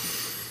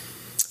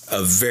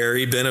 A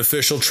very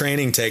beneficial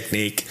training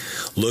technique.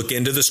 Look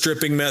into the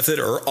stripping method,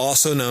 or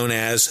also known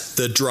as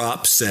the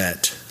drop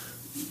set.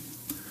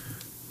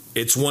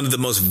 It's one of the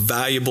most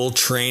valuable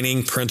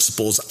training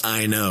principles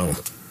I know.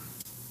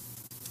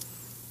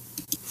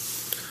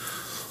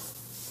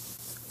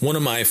 One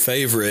of my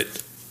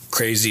favorite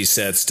crazy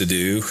sets to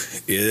do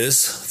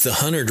is the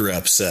 100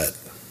 rep set.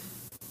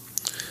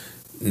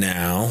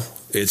 Now,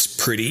 it's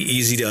pretty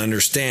easy to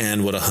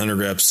understand what a 100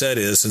 rep set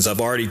is since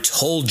I've already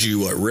told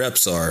you what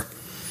reps are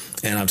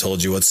and I've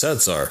told you what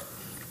sets are.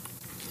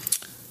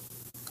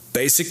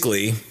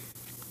 Basically,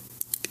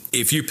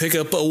 if you pick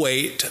up a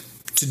weight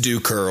to do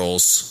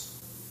curls,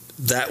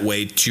 that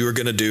weight you're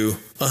going to do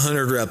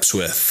 100 reps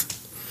with.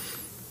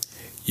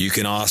 You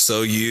can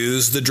also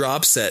use the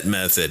drop set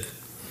method.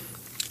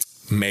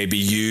 Maybe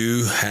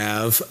you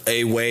have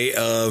a way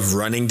of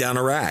running down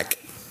a rack.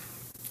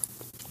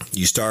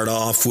 You start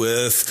off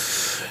with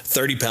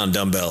 30-pound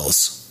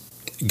dumbbells.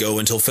 Go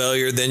until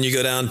failure, then you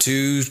go down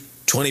to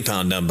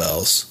 20-pound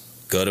dumbbells.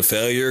 Go to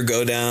failure,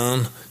 go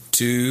down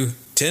to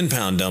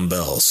 10-pound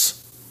dumbbells.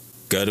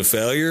 Go to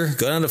failure,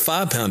 go down to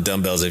 5-pound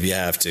dumbbells if you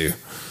have to.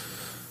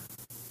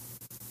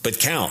 But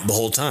count the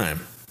whole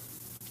time.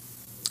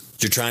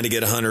 You're trying to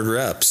get 100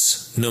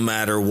 reps, no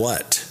matter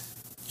what.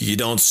 You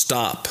don't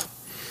stop.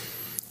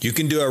 You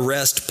can do a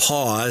rest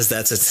pause.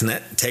 That's a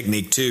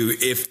technique too.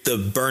 If the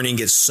burning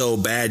gets so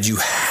bad, you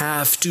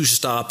have to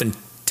stop and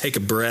take a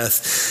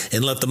breath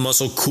and let the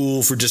muscle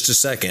cool for just a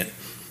second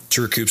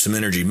to recoup some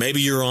energy. Maybe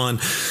you're on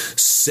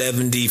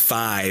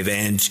 75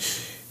 and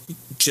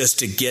just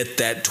to get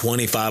that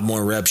 25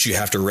 more reps, you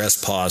have to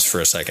rest pause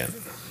for a second.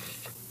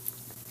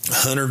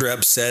 100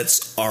 rep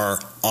sets are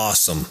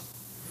awesome.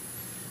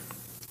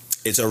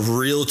 It's a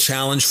real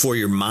challenge for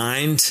your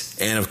mind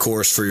and, of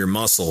course, for your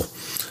muscle,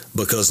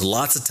 because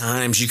lots of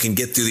times you can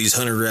get through these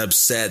 100 rep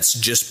sets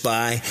just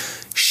by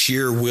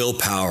sheer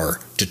willpower,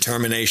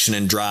 determination,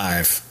 and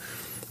drive.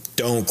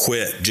 Don't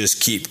quit.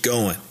 Just keep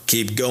going.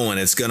 Keep going.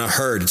 It's going to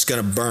hurt. It's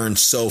going to burn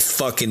so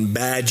fucking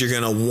bad. You're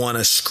going to want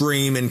to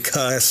scream and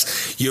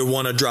cuss. You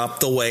want to drop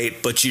the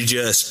weight, but you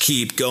just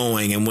keep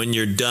going. And when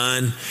you're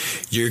done,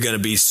 you're going to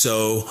be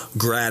so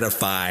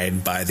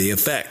gratified by the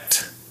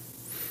effect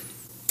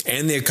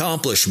and the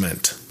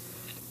accomplishment.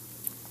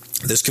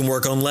 This can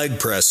work on leg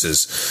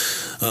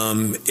presses.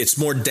 It's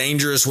more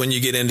dangerous when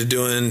you get into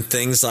doing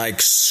things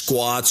like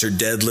squats or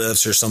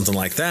deadlifts or something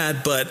like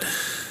that, but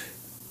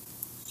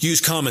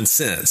use common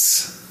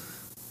sense.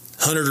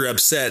 100 rep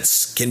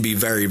sets can be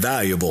very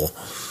valuable.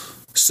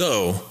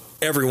 So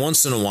every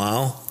once in a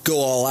while, go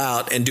all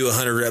out and do a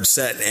 100 rep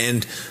set.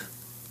 And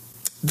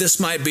this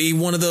might be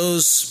one of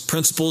those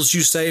principles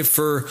you save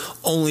for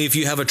only if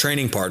you have a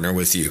training partner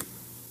with you.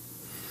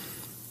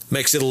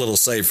 Makes it a little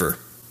safer,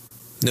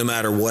 no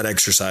matter what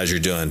exercise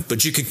you're doing.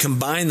 But you can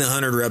combine the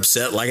 100 rep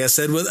set, like I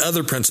said, with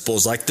other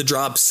principles like the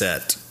drop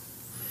set.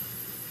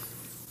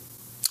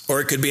 Or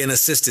it could be an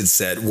assisted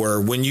set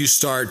where when you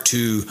start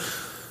to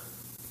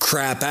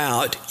crap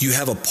out, you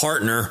have a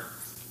partner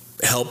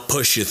help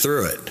push you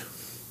through it.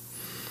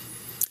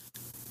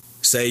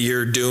 Say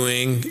you're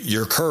doing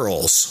your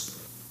curls.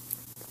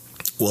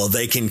 Well,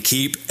 they can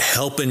keep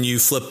helping you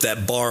flip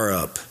that bar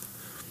up.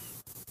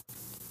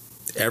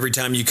 Every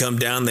time you come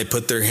down, they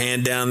put their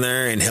hand down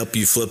there and help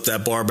you flip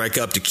that bar back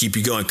up to keep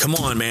you going. Come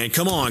on, man.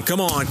 Come on,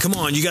 come on, come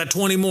on. You got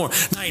 20 more.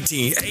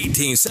 19,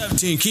 18,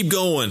 17. Keep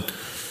going.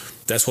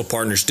 That's what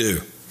partners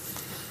do.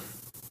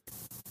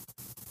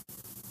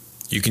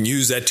 You can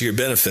use that to your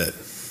benefit.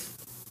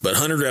 But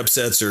 100 rep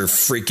sets are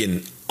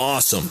freaking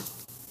awesome.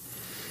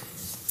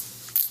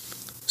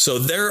 So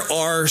there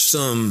are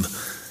some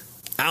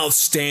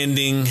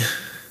outstanding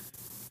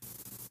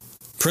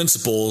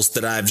principles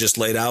that I've just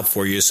laid out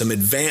for you, some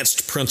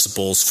advanced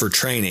principles for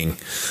training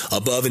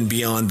above and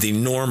beyond the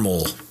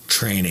normal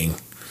training.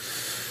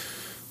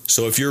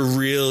 So if you're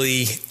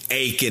really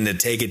aching to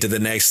take it to the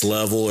next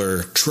level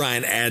or try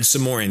and add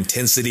some more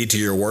intensity to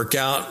your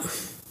workout,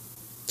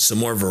 some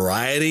more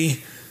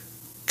variety,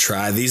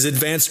 try these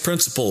advanced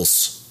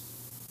principles.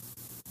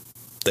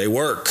 They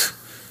work.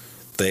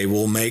 They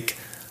will make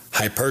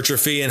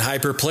hypertrophy and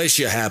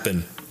hyperplasia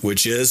happen,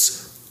 which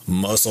is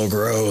muscle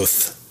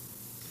growth.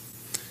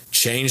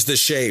 Change the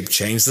shape,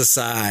 change the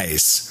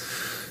size,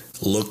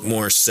 look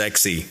more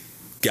sexy,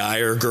 guy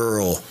or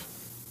girl,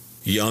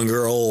 young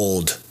or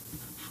old.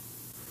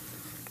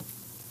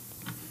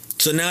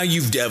 So now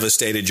you've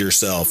devastated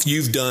yourself.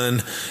 You've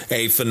done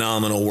a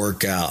phenomenal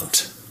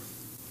workout.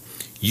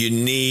 You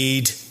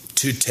need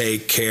to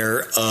take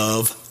care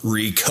of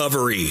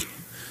recovery.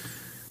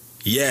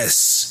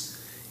 Yes.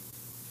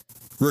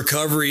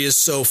 Recovery is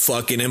so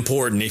fucking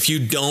important. If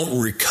you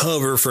don't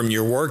recover from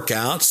your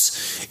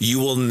workouts, you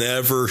will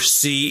never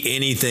see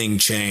anything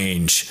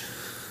change.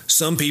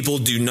 Some people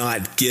do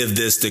not give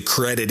this the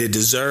credit it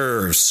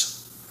deserves.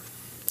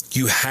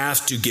 You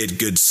have to get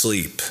good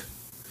sleep.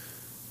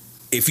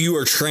 If you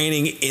are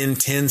training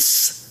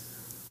intense,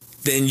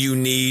 then you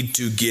need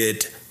to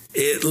get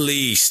at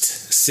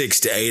least 6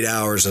 to 8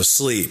 hours of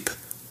sleep.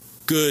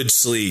 Good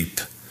sleep.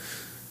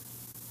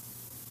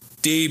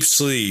 Deep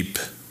sleep.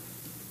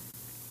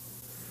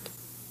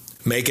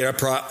 Make it a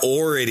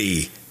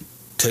priority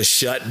to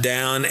shut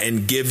down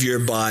and give your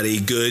body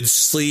good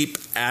sleep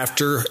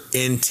after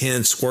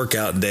intense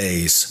workout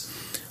days.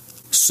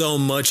 So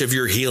much of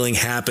your healing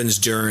happens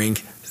during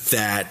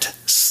that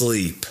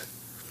sleep.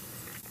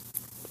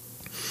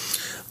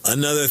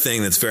 Another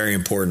thing that's very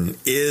important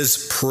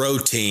is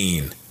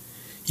protein.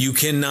 You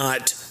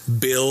cannot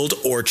build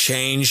or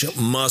change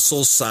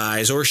muscle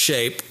size or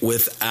shape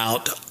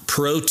without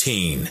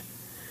protein.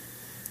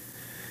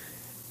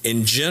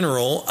 In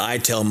general, I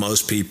tell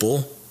most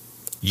people,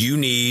 you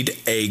need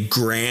a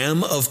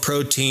gram of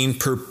protein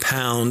per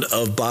pound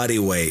of body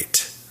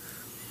weight.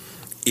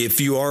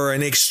 If you are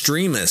an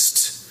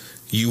extremist,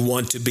 you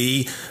want to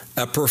be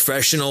a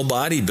professional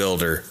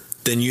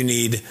bodybuilder, then you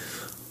need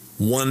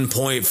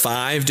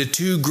 1.5 to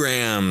 2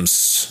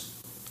 grams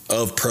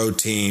of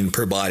protein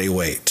per body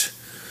weight.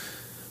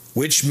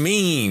 Which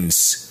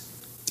means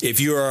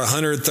if you are a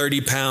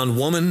 130-pound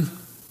woman,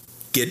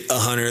 get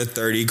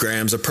 130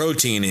 grams of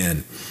protein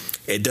in.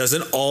 It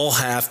doesn't all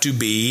have to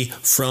be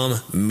from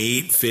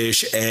meat,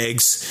 fish,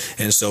 eggs,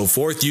 and so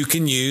forth. You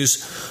can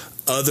use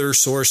other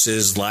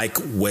sources like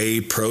whey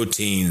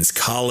proteins,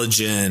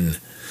 collagen,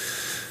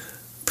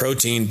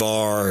 protein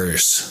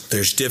bars.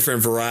 There's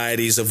different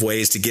varieties of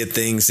ways to get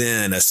things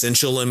in.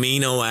 Essential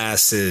amino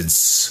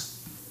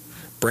acids,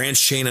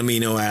 branched chain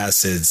amino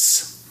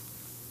acids.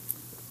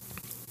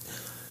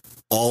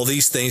 All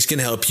these things can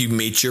help you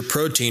meet your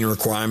protein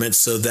requirements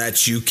so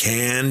that you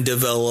can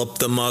develop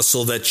the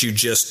muscle that you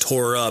just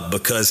tore up,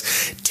 because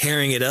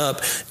tearing it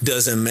up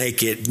doesn't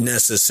make it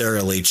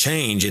necessarily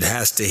change. It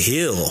has to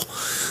heal.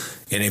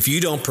 And if you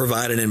don't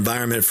provide an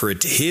environment for it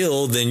to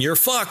heal, then you're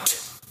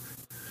fucked.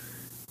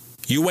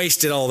 You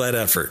wasted all that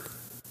effort.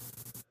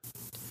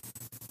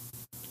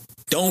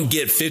 Don't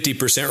get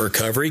 50%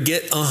 recovery,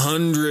 get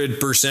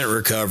 100%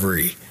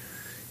 recovery.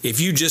 If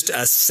you just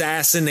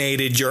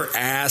assassinated your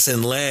ass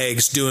and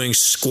legs doing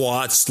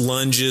squats,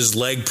 lunges,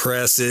 leg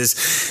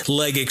presses,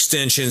 leg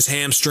extensions,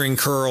 hamstring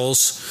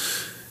curls,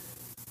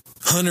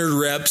 100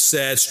 rep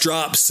sets,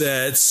 drop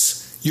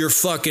sets, you're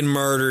fucking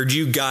murdered.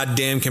 You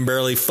goddamn can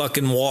barely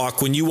fucking walk.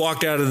 When you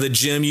walked out of the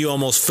gym, you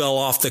almost fell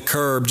off the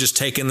curb just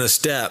taking the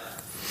step.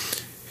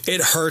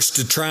 It hurts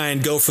to try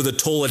and go for the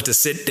toilet to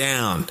sit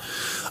down.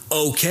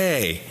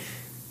 Okay.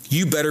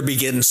 You better be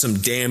getting some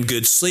damn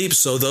good sleep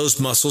so those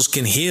muscles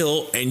can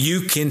heal and you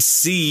can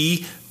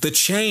see the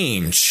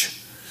change.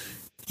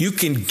 You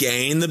can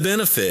gain the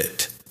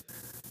benefit.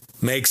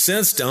 Makes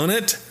sense, don't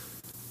it?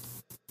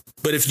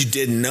 But if you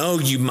didn't know,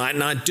 you might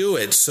not do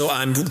it. So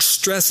I'm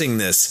stressing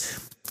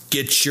this.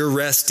 Get your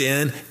rest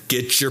in,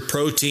 get your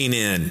protein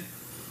in.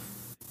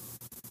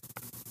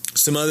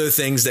 Some other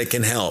things that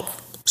can help.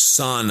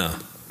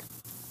 Sauna.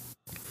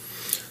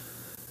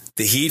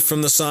 The heat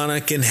from the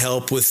sauna can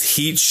help with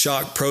heat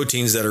shock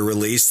proteins that are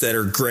released that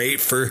are great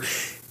for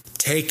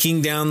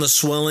taking down the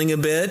swelling a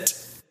bit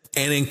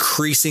and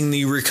increasing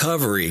the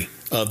recovery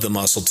of the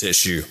muscle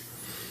tissue.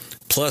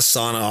 Plus,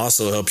 sauna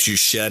also helps you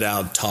shed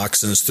out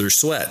toxins through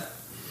sweat.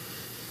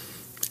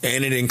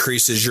 And it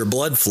increases your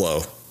blood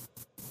flow.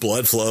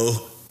 Blood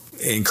flow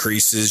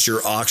increases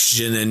your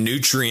oxygen and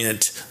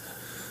nutrient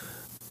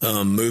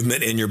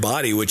movement in your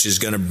body, which is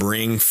going to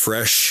bring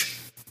fresh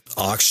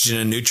oxygen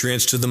and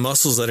nutrients to the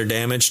muscles that are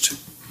damaged.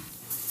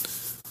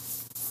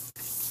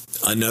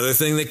 Another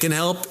thing that can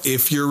help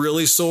if you're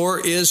really sore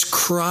is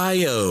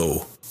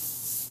cryo.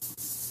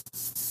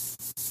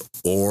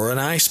 or an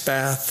ice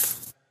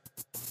bath,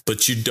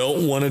 but you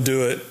don't want to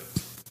do it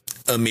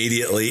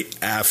immediately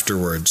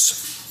afterwards.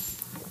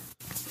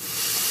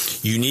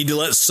 You need to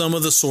let some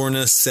of the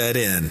soreness set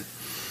in.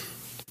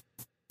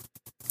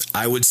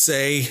 I would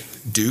say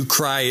do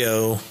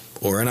cryo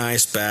or an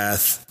ice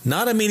bath,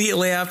 not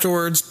immediately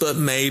afterwards, but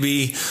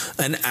maybe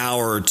an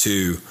hour or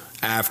two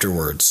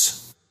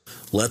afterwards.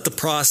 Let the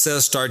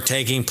process start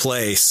taking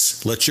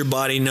place. Let your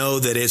body know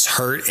that it's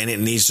hurt and it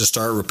needs to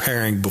start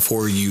repairing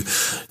before you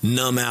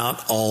numb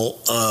out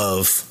all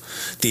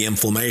of the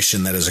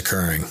inflammation that is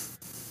occurring.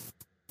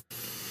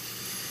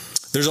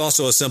 There's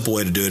also a simple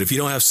way to do it. If you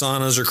don't have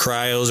saunas or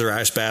cryos or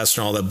ice baths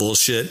and all that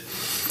bullshit,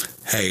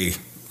 hey,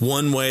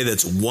 one way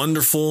that's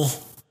wonderful,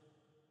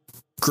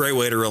 great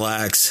way to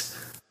relax,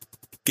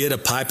 get a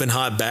piping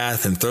hot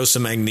bath and throw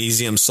some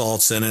magnesium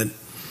salts in it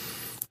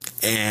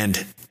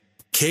and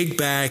kick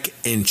back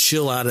and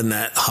chill out in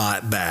that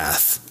hot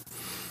bath.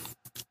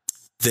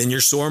 Then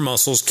your sore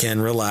muscles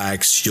can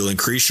relax. You'll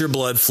increase your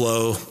blood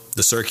flow.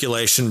 The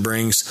circulation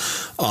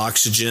brings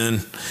oxygen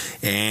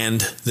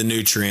and the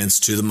nutrients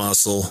to the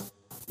muscle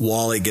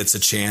while it gets a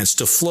chance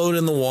to float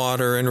in the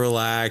water and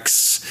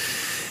relax.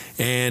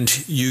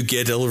 And you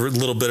get a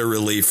little bit of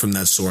relief from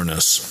that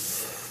soreness.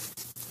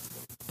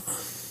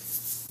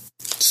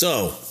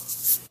 So,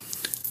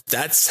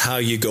 that's how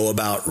you go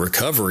about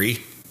recovery.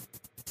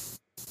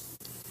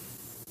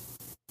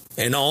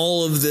 And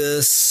all of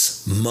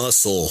this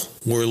muscle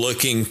we're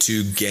looking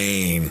to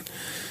gain,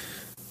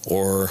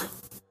 or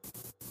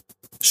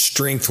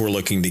strength we're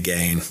looking to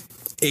gain,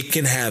 it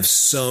can have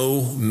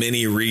so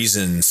many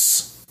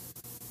reasons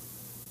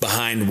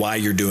behind why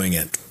you're doing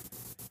it.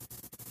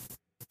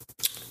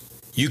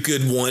 You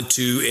could want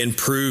to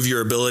improve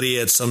your ability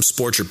at some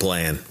sport you're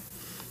playing.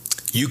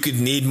 You could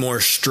need more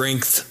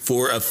strength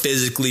for a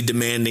physically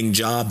demanding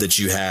job that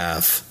you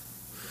have.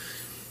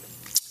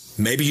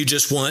 Maybe you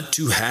just want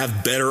to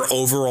have better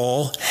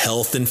overall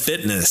health and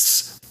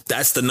fitness.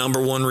 That's the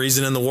number one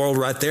reason in the world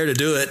right there to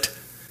do it.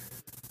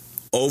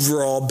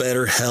 Overall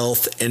better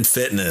health and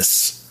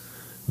fitness.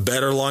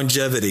 Better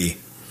longevity.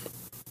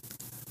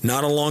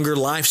 Not a longer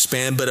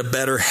lifespan, but a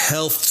better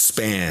health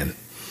span.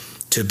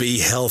 To be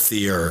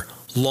healthier,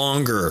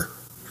 longer.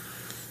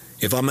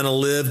 If I'm going to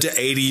live to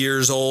 80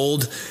 years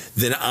old,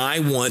 then I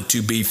want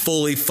to be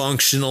fully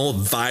functional,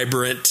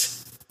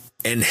 vibrant,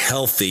 and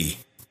healthy.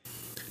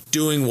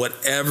 Doing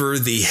whatever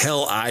the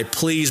hell I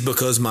please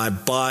because my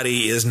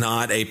body is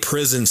not a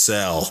prison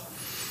cell.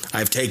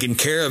 I've taken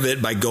care of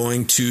it by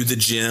going to the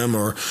gym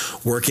or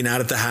working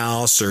out at the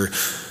house or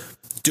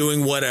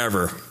doing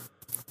whatever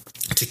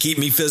to keep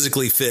me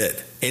physically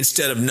fit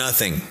instead of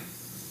nothing.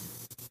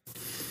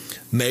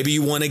 Maybe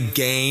you want to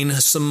gain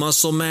some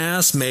muscle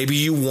mass. Maybe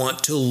you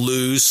want to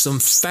lose some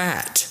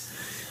fat.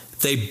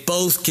 They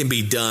both can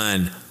be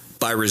done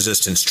by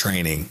resistance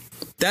training.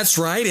 That's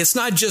right. It's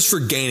not just for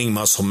gaining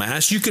muscle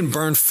mass. You can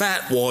burn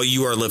fat while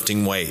you are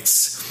lifting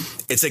weights.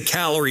 It's a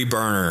calorie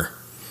burner.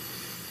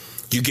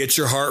 You get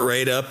your heart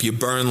rate up. You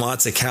burn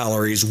lots of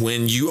calories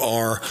when you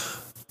are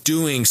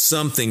doing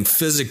something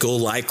physical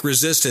like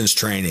resistance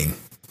training.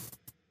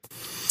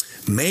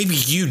 Maybe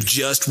you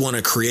just want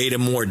to create a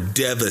more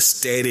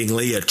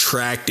devastatingly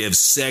attractive,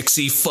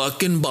 sexy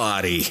fucking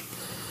body.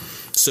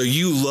 So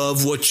you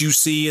love what you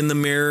see in the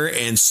mirror,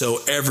 and so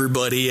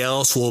everybody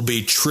else will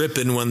be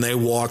tripping when they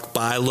walk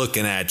by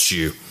looking at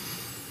you.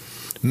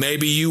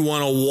 Maybe you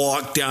want to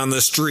walk down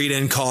the street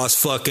and cause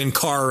fucking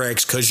car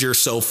wrecks because you're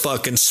so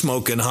fucking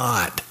smoking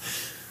hot.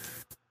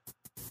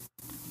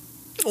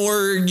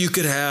 Or you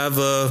could have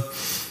a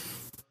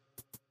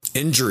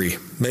injury.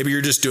 Maybe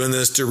you're just doing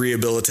this to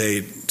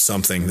rehabilitate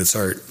something that's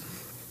hurt.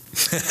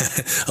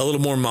 A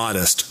little more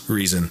modest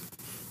reason.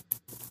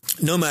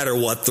 No matter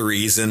what the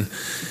reason,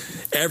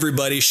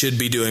 everybody should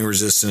be doing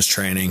resistance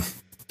training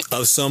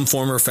of some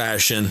form or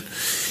fashion.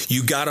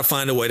 You got to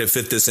find a way to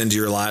fit this into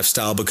your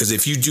lifestyle, because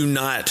if you do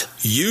not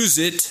use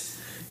it,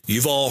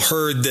 you've all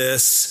heard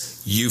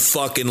this, you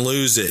fucking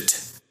lose it.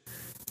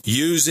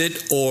 Use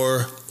it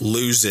or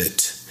lose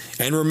it.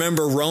 And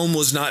remember, Rome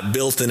was not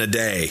built in a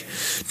day.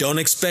 Don't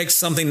expect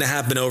something to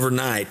happen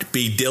overnight.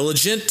 Be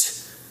diligent.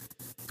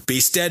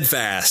 Be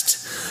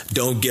steadfast.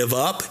 Don't give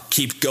up.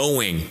 Keep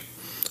going.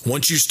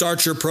 Once you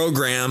start your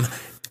program,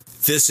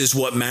 this is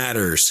what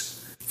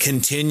matters.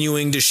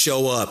 Continuing to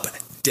show up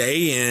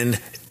day in,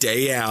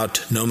 day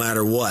out, no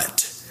matter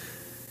what.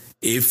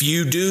 If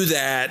you do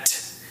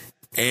that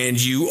and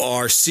you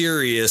are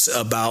serious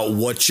about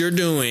what you're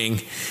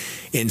doing,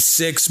 in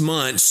 6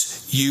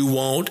 months, you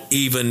won't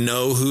even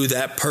know who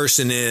that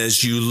person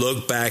is you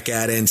look back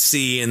at and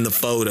see in the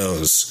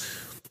photos.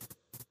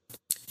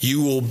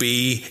 You will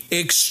be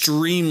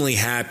extremely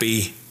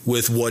happy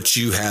with what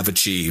you have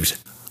achieved.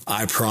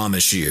 I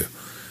promise you.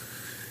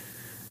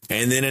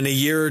 And then in a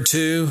year or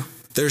two,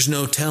 there's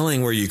no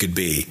telling where you could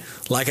be.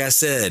 Like I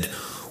said,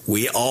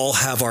 we all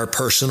have our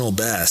personal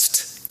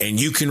best, and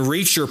you can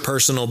reach your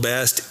personal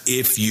best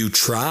if you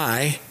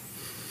try.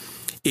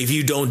 If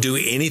you don't do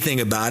anything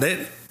about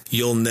it,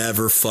 you'll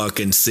never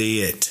fucking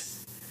see it.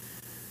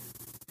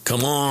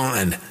 Come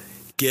on,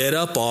 Get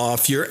up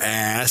off your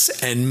ass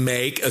and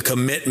make a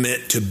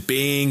commitment to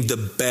being the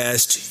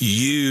best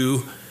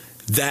you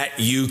that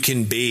you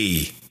can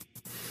be.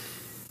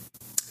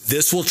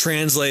 This will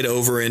translate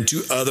over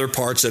into other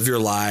parts of your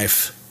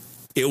life.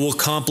 It will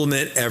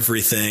complement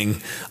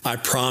everything. I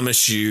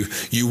promise you,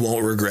 you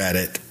won't regret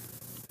it.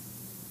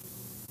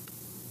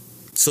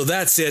 So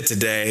that's it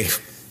today.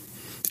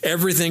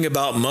 Everything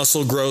about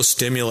muscle growth,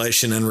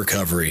 stimulation, and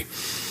recovery.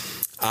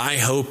 I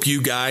hope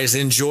you guys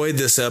enjoyed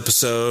this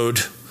episode.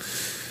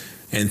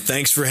 And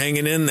thanks for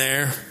hanging in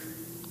there.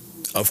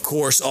 Of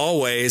course,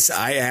 always,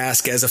 I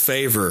ask as a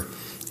favor,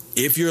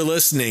 if you're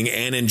listening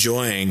and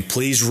enjoying,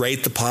 please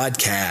rate the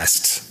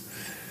podcast.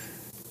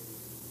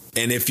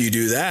 And if you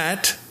do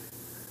that,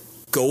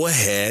 go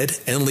ahead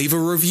and leave a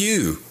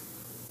review.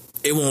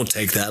 It won't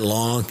take that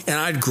long, and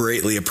I'd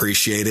greatly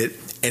appreciate it.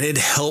 And it'd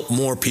help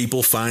more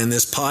people find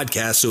this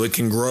podcast so it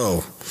can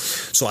grow,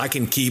 so I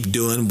can keep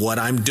doing what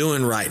I'm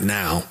doing right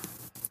now.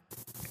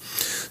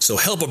 So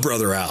help a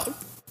brother out.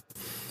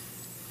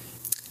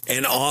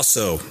 And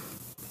also,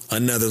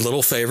 another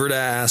little favor to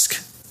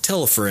ask,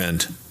 tell a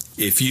friend.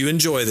 If you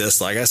enjoy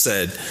this, like I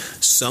said,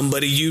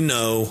 somebody you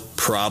know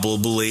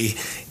probably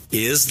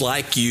is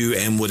like you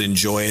and would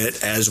enjoy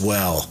it as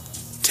well.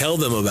 Tell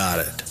them about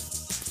it.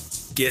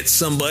 Get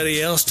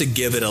somebody else to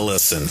give it a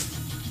listen.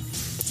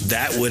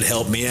 That would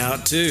help me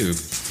out too.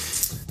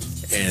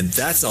 And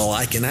that's all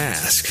I can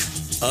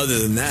ask. Other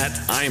than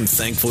that, I am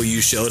thankful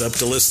you showed up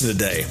to listen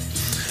today.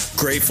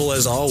 Grateful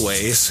as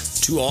always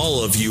to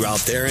all of you out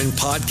there in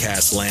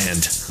podcast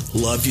land.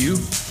 Love you.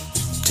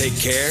 Take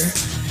care.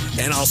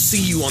 And I'll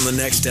see you on the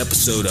next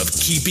episode of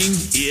Keeping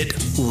It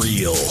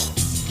Real.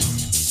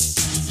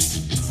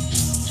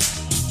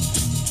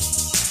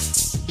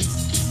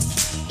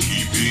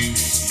 Keeping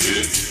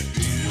It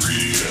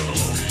Real.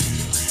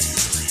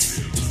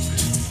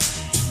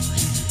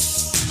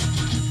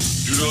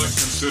 Do not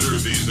consider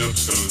these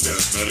episodes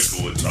as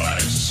medical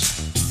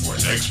advice or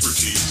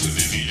expertise in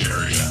any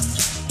area.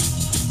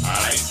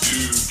 I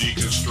do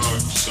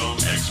deconstruct some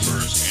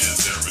experts and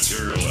their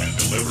material and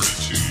deliver it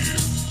to you,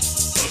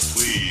 but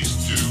please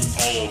do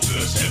all of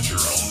this at your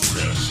own